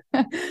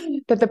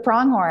 That the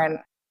pronghorn,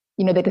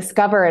 they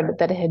discovered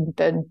that it had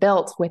been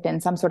built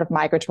within some sort of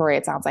migratory,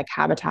 it sounds like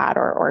habitat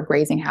or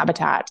grazing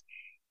habitat.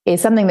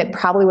 is something that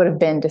probably would have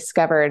been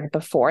discovered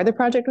before the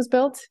project was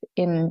built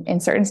in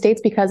certain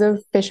states because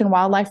of fish and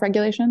wildlife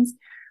regulations.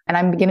 And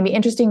I'm going to be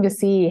interesting to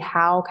see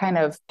how kind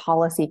of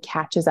policy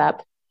catches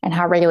up and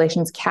how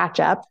regulations catch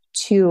up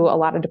to a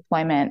lot of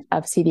deployment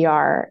of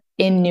CDR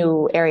in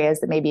new areas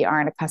that maybe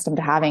aren't accustomed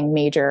to having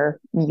major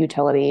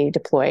utility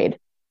deployed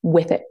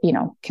with it,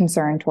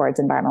 concern towards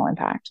environmental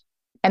impact.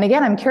 And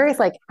again, I'm curious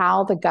like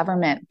how the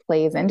government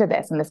plays into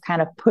this and this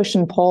kind of push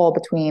and pull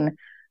between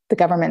the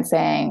government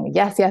saying,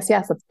 yes,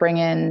 let's bring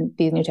in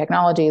these new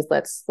technologies.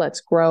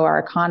 Let's grow our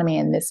economy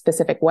in this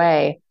specific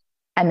way.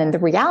 And then the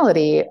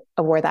reality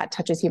of where that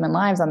touches human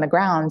lives on the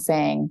ground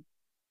saying,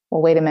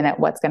 well, wait a minute,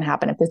 what's going to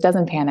happen if this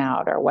doesn't pan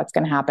out? Or what's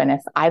going to happen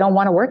if I don't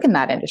want to work in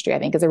that industry? I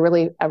think is a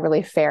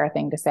really fair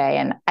thing to say.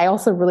 And I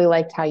also really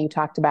liked how you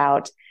talked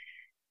about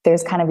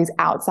there's kind of these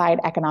outside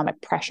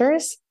economic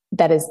pressures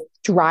that is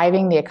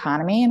driving the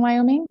economy in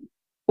Wyoming,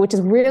 which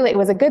is it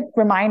was a good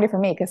reminder for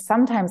me because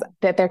sometimes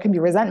that there can be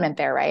resentment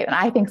there, right? And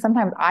I think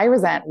sometimes I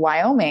resent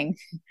Wyoming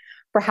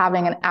for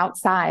having an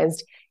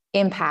outsized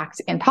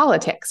impact in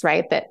politics,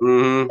 right? That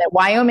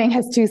Wyoming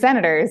has 2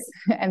 senators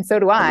and so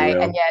do I.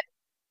 Yeah. And yet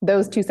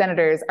those 2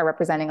 senators are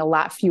representing a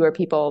lot fewer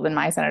people than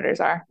my senators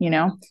are,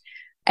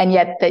 And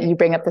yet that you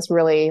bring up this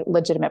really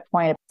legitimate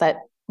point that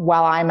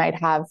while I might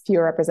have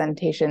fewer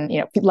representation,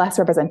 less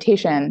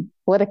representation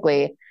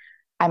politically,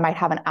 I might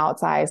have an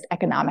outsized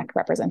economic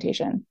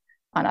representation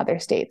on other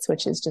states,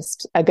 which is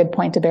just a good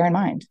point to bear in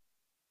mind.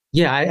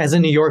 Yeah, as a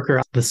New Yorker,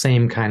 I had the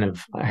same kind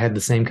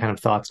of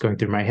thoughts going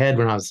through my head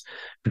when I was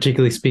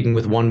particularly speaking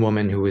with one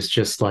woman who was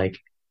just like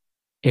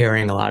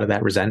airing a lot of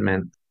that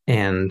resentment.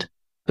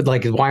 But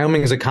like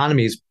Wyoming's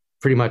economy is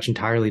pretty much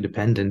entirely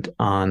dependent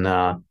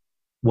on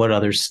what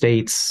other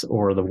states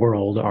or the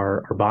world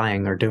are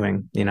buying or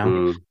doing,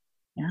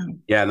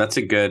 Yeah, and that's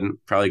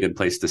probably a good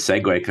place to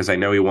segue because I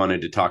know we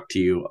wanted to talk to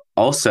you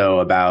also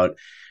about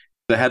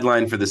the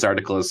headline for this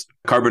article is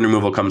carbon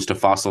removal comes to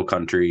fossil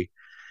country.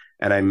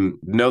 And I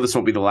know this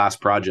won't be the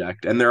last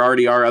project. And there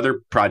already are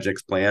other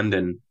projects planned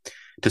and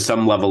to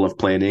some level of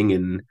planning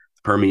in the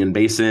Permian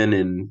Basin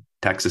in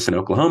Texas and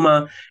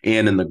Oklahoma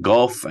and in the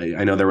Gulf.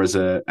 I know there was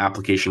an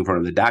application for one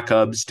of the DAC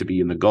hubs to be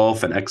in the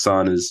Gulf, and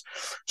Exxon has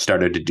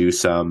started to do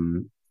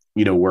some,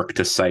 work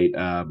to site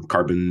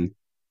carbon,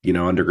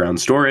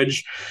 underground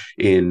storage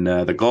in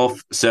the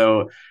Gulf.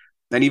 So,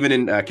 and even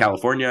in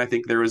California, I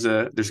think there's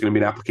going to be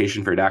an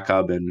application for a DAC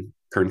hub in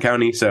Kern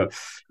County. So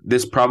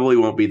this probably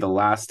won't be the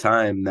last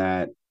time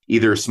that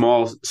either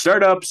small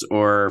startups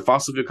or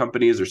fossil fuel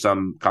companies or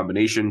some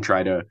combination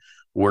try to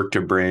work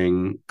to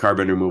bring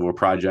carbon removal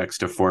projects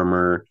to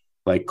former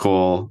like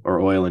coal or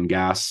oil and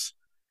gas,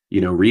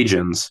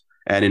 regions.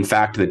 And in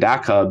fact, the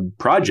DAC hub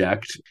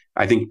project,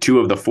 I think 2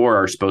 of the 4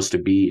 are supposed to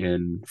be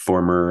in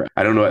former,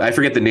 I don't know, I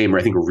forget the name, or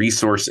I think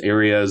resource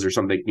areas or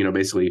something,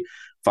 basically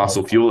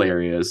fossil fuel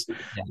areas.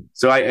 Yeah.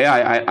 So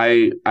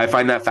I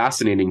find that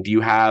fascinating. Do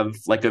you have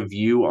like a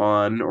view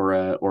on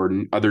or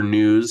other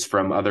news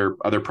from other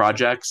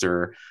projects,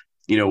 or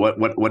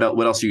what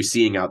else are you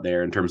seeing out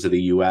there in terms of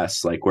the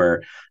US, like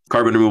where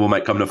carbon removal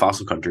might come to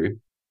fossil country?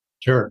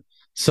 Sure.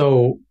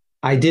 So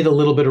I did a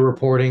little bit of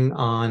reporting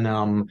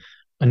on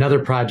another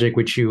project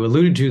which you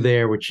alluded to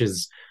there, which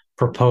is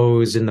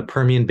proposed in the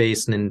Permian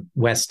Basin in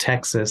West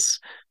Texas.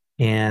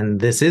 And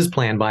this is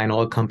planned by an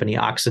oil company,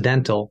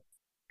 Occidental.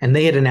 And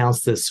they had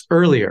announced this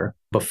earlier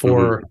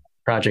before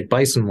Project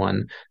Bison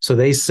one. So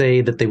they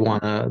say that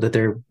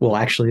they're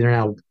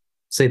now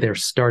say they've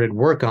started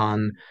work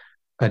on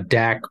a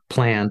DAC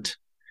plant.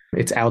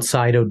 It's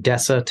outside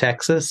Odessa,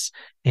 Texas.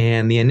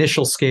 And the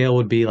initial scale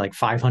would be like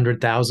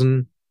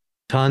 500,000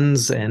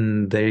 tons.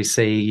 And they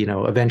say,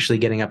 eventually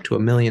getting up to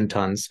 1 million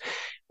tons.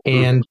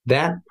 And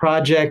that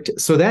project,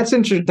 so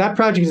that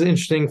project is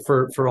interesting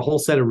for a whole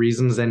set of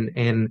reasons and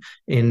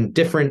in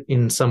different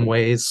in some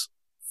ways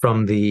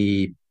from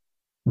the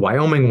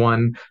Wyoming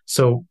one.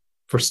 So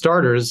for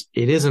starters,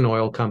 it is an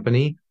oil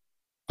company.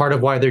 Part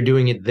of why they're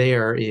doing it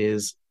there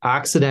is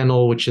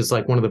Occidental, which is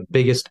like one of the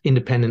biggest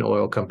independent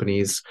oil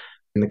companies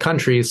in the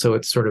country. So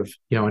it's sort of,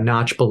 a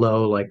notch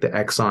below like the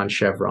Exxon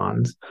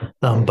Chevrons,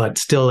 but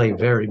still a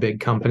very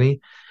big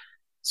company.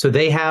 So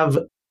they have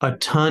a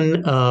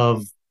ton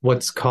of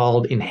what's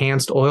called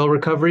enhanced oil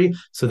recovery.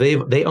 So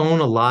they own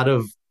a lot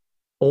of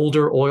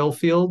older oil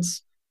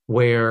fields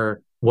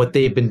where what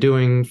they've been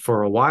doing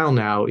for a while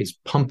now is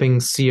pumping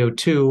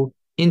CO2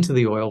 into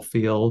the oil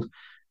field,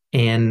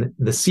 and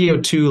the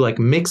CO2 like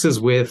mixes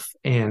with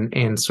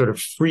and sort of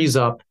frees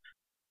up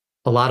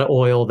a lot of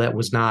oil that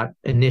was not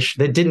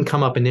that didn't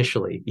come up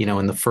initially,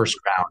 in the first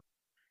round.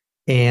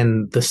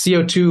 And the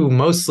CO2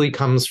 mostly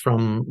comes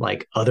from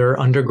like other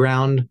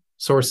underground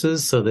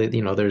sources, so that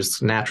there's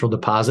natural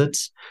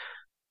deposits.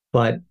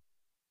 But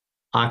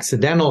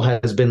Occidental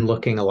has been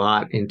looking a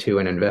lot into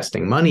and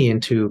investing money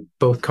into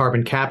both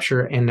carbon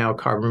capture and now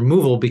carbon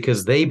removal,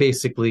 because they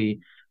basically,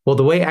 well,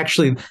 the way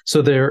actually,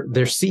 so their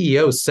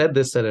CEO said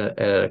this at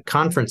a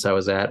conference I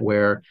was at,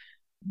 where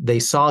they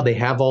saw they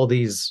have all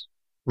these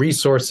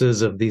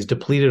resources of these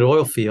depleted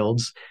oil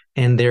fields,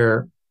 and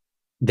they're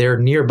their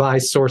nearby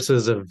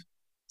sources of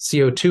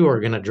CO2 are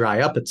going to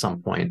dry up at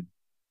some point,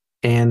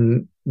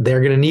 and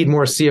they're going to need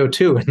more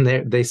CO2.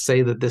 And they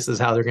say that this is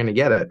how they're going to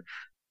get it.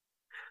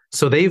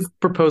 So they've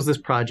proposed this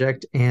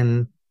project,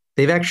 and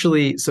they've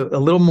actually, so a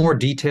little more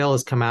detail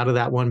has come out of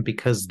that one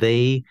because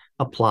they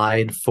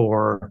applied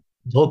for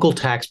local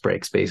tax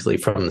breaks, basically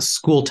from the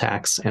school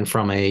tax and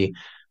from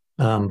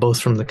both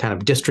from the kind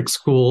of district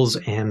schools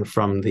and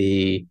from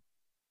the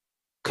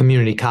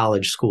community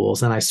college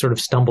schools. And I sort of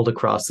stumbled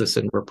across this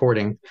in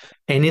reporting.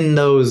 And in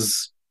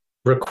those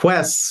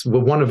requests,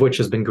 one of which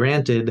has been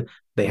granted,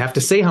 they have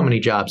to say how many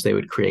jobs they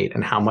would create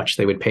and how much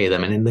they would pay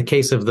them. And in the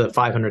case of the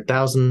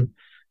 500,000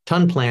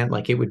 ton plant,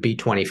 like it would be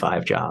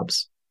 25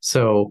 jobs.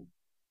 So,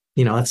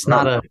 that's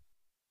not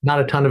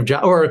a ton of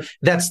jobs, or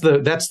that's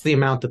the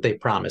amount that they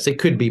promise. It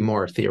could be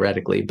more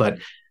theoretically, but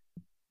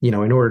in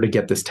order to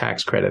get this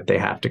tax credit, they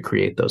have to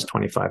create those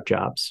 25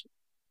 jobs.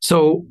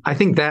 So I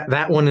think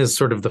that one is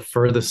sort of the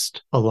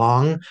furthest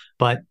along,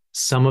 but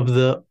some of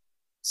the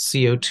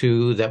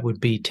CO2 that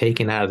would be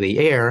taken out of the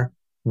air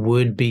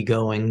would be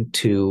going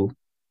to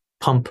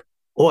pump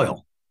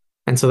oil.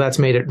 And so that's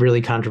made it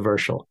really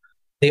controversial.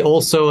 They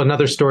also,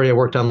 another story I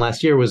worked on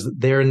last year was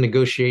they're in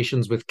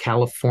negotiations with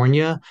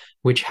California,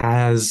 which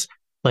has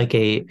like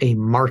a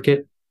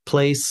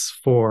marketplace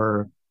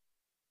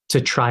to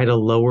try to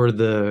lower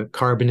the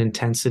carbon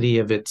intensity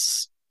of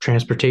its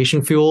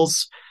transportation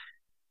fuels.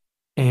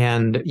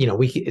 And,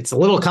 it's a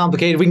little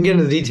complicated. We can get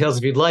into the details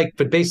if you'd like,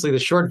 but basically the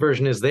short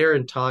version is they're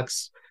in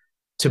talks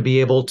to be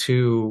able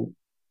to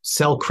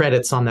sell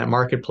credits on that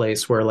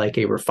marketplace where like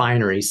a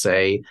refinery,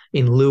 say,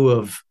 in lieu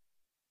of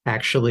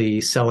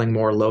actually selling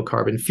more low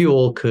carbon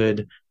fuel,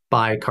 could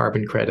buy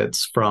carbon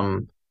credits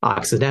from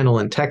Occidental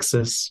in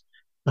Texas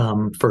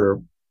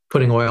for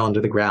putting oil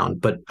under the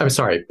ground. But I'm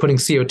sorry, putting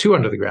CO2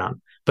 under the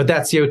ground. But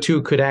that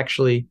CO2 could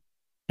actually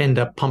end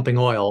up pumping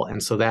oil.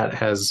 And so that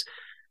has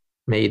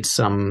made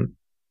some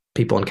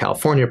people in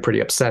California pretty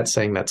upset,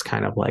 saying that's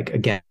kind of like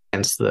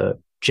against the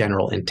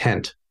general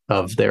intent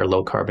of their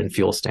low carbon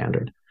fuel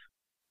standard.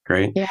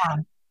 Great. Yeah.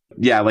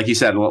 Yeah, like you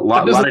said, a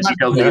lot of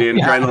details in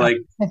trying to like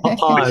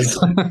pause.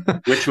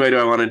 which way do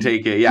I want to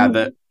take it? Yeah,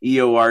 the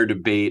EOR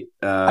debate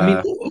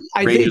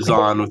rages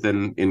on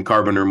in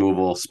carbon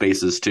removal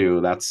spaces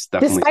too. That's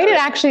definitely despite it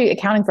actually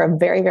accounting for a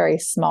very, very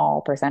small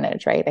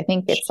percentage, right? I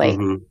think it's like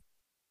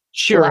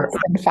sure less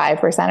than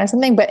 5% or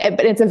something, but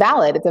it's a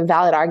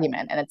valid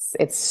argument, and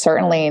it's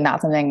certainly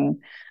not something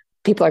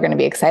people are going to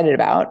be excited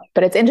about.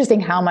 But it's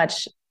interesting how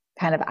much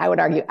kind of, I would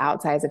argue,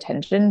 outsized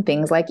attention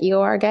things like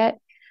EOR get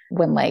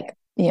when like,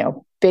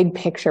 big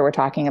picture, we're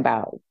talking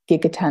about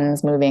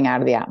gigatons moving out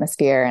of the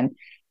atmosphere.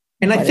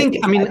 And I think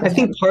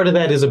part of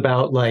that is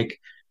about like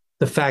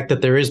the fact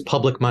that there is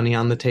public money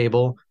on the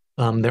table.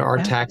 There are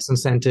tax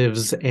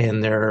incentives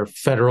and there are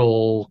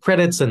federal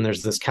credits, and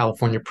there's this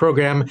California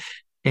program.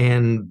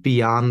 And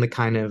beyond the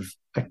kind of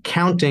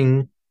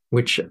accounting,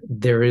 which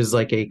there is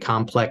like a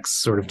complex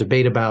sort of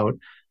debate about,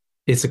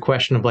 it's a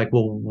question of like,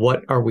 well,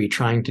 what are we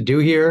trying to do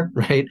here,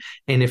 right?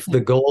 And if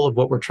the goal of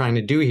what we're trying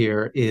to do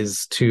here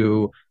is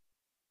to,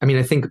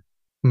 I think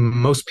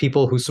most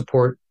people who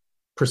support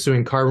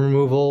pursuing carbon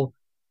removal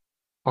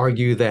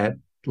argue that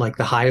like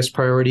the highest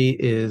priority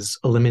is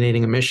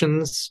eliminating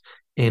emissions.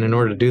 And in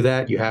order to do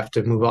that, you have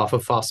to move off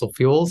of fossil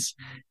fuels.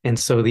 And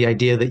so the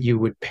idea that you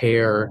would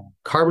pair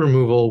carbon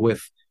removal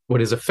with what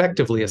is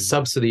effectively a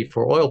subsidy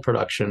for oil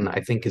production,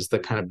 I think is the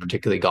kind of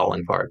particularly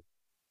galling part.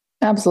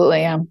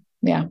 Absolutely. Yeah.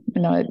 Yeah.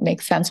 It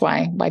makes sense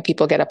why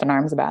people get up in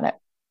arms about it.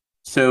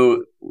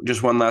 So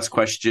just one last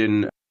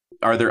question.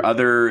 Are there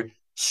other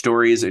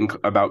stories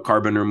about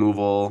carbon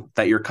removal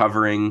that you're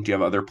covering? Do you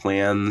have other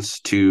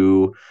plans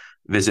to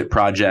visit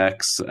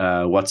projects?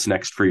 What's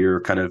next for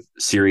your kind of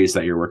series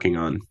that you're working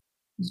on?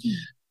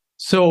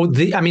 So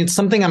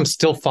something I'm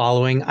still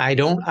following.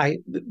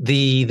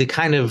 The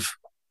kind of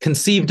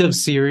conceived of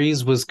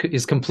series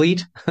is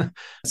complete.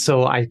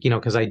 So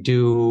because I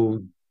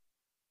do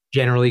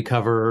generally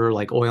cover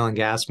like oil and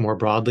gas more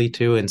broadly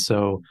too. And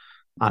so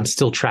I'm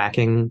still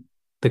tracking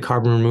the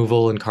carbon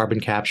removal and carbon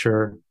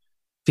capture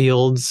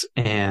fields,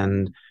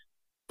 and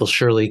we'll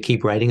surely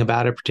keep writing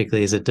about it,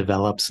 particularly as it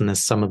develops and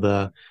as some of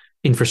the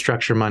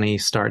infrastructure money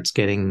starts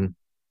getting,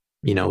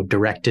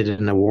 directed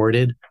and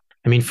awarded.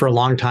 For a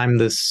long time,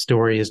 this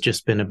story has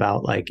just been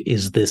about like,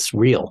 is this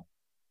real?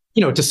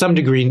 To some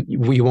degree,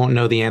 we won't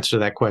know the answer to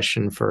that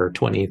question for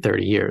 20,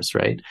 30 years,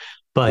 right?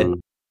 But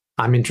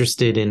I'm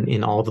interested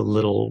in all the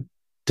little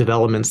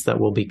developments that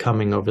will be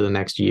coming over the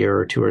next year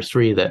or two or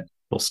three that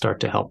will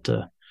start to help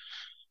to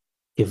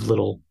give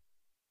little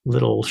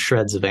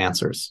shreds of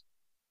answers.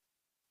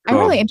 I'm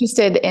really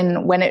interested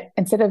in when it,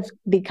 instead of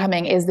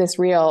becoming, is this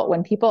real?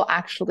 When people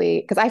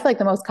actually, because I feel like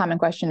the most common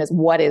question is,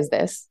 what is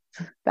this?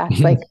 That's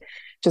like,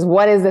 just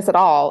what is this at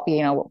all?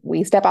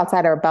 We step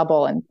outside our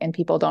bubble and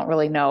people don't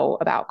really know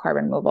about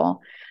carbon removal.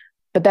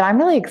 But then I'm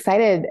really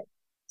excited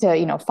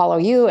to, follow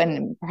you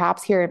and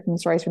perhaps hear some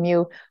stories from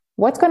you.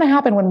 What's going to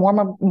happen when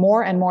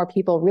more and more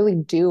people really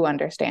do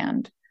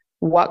understand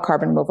what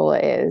carbon removal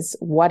is,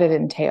 what it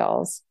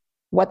entails?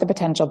 what the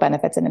potential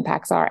benefits and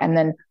impacts are, and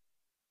then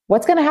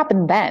what's going to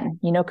happen then,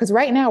 because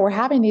right now we're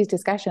having these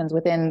discussions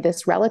within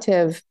this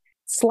relative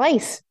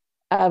slice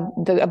of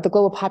the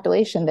global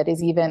population that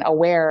is even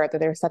aware that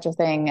there's such a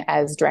thing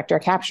as direct air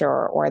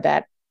capture, or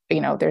that,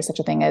 there's such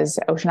a thing as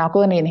ocean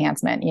alkalinity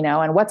enhancement,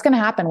 and what's going to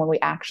happen when we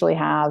actually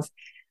have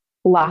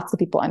lots of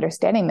people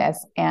understanding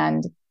this.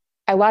 And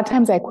a lot of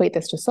times I equate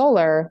this to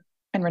solar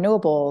and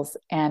renewables,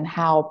 and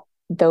how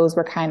those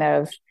were kind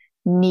of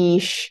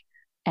niche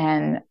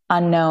and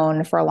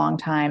unknown for a long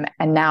time,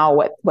 and now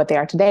what they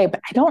are today. But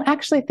I don't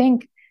actually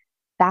think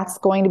that's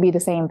going to be the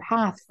same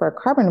path for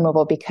carbon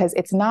removal, because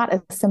it's not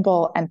as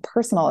simple and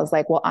personal as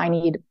like, well, I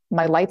need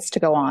my lights to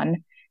go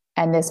on,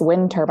 and this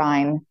wind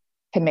turbine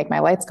can make my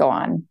lights go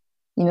on.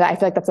 I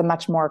feel like that's a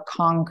much more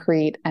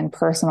concrete and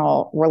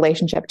personal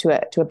relationship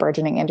to a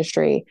burgeoning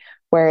industry,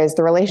 whereas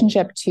the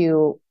relationship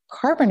to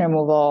carbon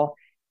removal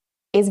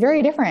is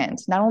very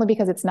different, not only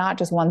because it's not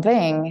just one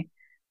thing,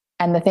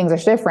 and the things are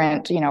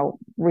different,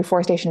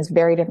 reforestation is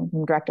very different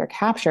from direct air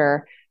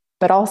capture,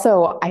 but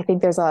also I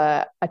think there's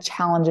a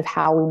challenge of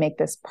how we make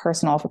this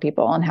personal for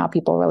people and how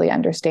people really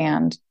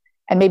understand.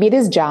 And maybe it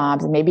is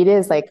jobs, and maybe it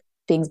is like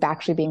things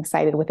actually being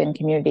cited within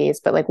communities,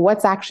 but like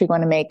what's actually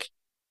going to make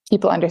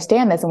people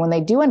understand this? And when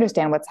they do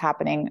understand what's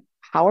happening,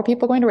 how are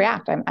people going to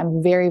react?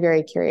 I'm very,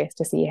 very curious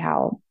to see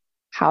how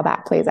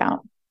that plays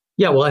out.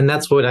 Yeah, well, and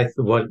that's why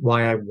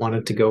I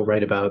wanted to go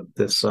write about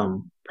this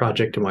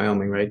project in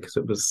Wyoming, right? Because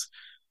it was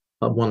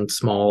one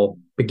small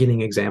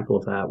beginning example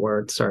of that, where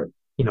it started,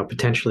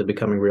 potentially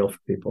becoming real for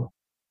people.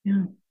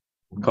 Yeah.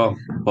 Cool.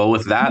 Well,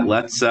 with that,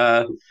 let's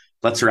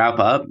wrap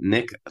up.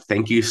 Nick,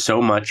 thank you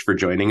so much for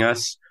joining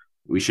us.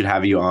 We should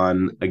have you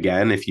on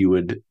again if you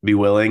would be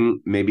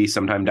willing, maybe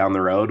sometime down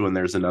the road when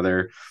there's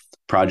another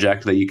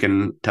project that you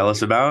can tell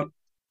us about.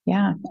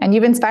 Yeah. And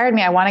you've inspired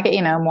me. I want to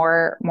get,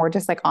 more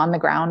just like on the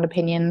ground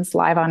opinions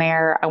live on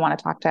air. I want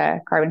to talk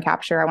to carbon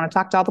capture. I want to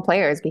talk to all the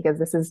players, because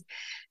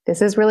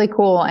this is really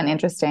cool and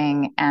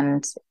interesting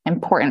and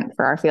important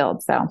for our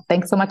field. So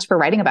thanks so much for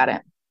writing about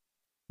it.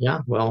 Yeah.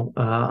 Well,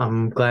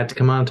 I'm glad to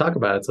come on and talk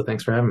about it. So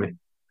thanks for having me.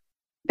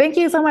 Thank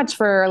you so much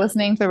for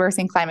listening to the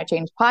Reversing Climate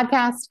Change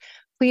podcast.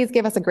 Please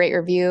give us a great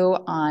review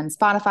on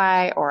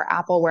Spotify or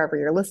Apple, wherever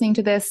you're listening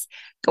to this.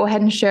 Go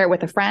ahead and share it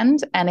with a friend.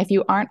 And if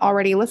you aren't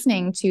already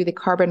listening to the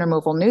Carbon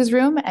Removal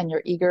Newsroom and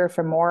you're eager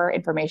for more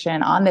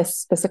information on this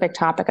specific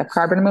topic of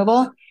carbon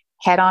removal,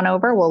 head on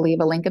over. We'll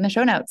leave a link in the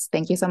show notes.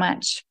 Thank you so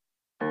much.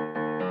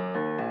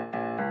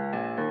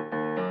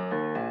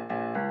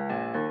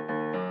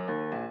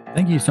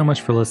 Thank you so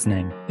much for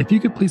listening. If you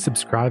could please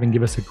subscribe and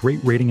give us a great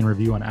rating and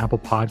review on Apple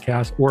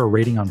Podcasts or a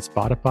rating on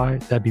Spotify,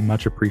 that'd be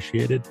much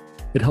appreciated.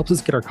 It helps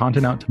us get our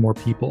content out to more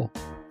people.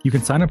 You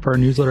can sign up for our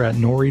newsletter at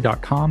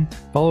nori.com,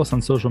 follow us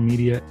on social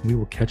media, and we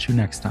will catch you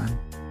next time.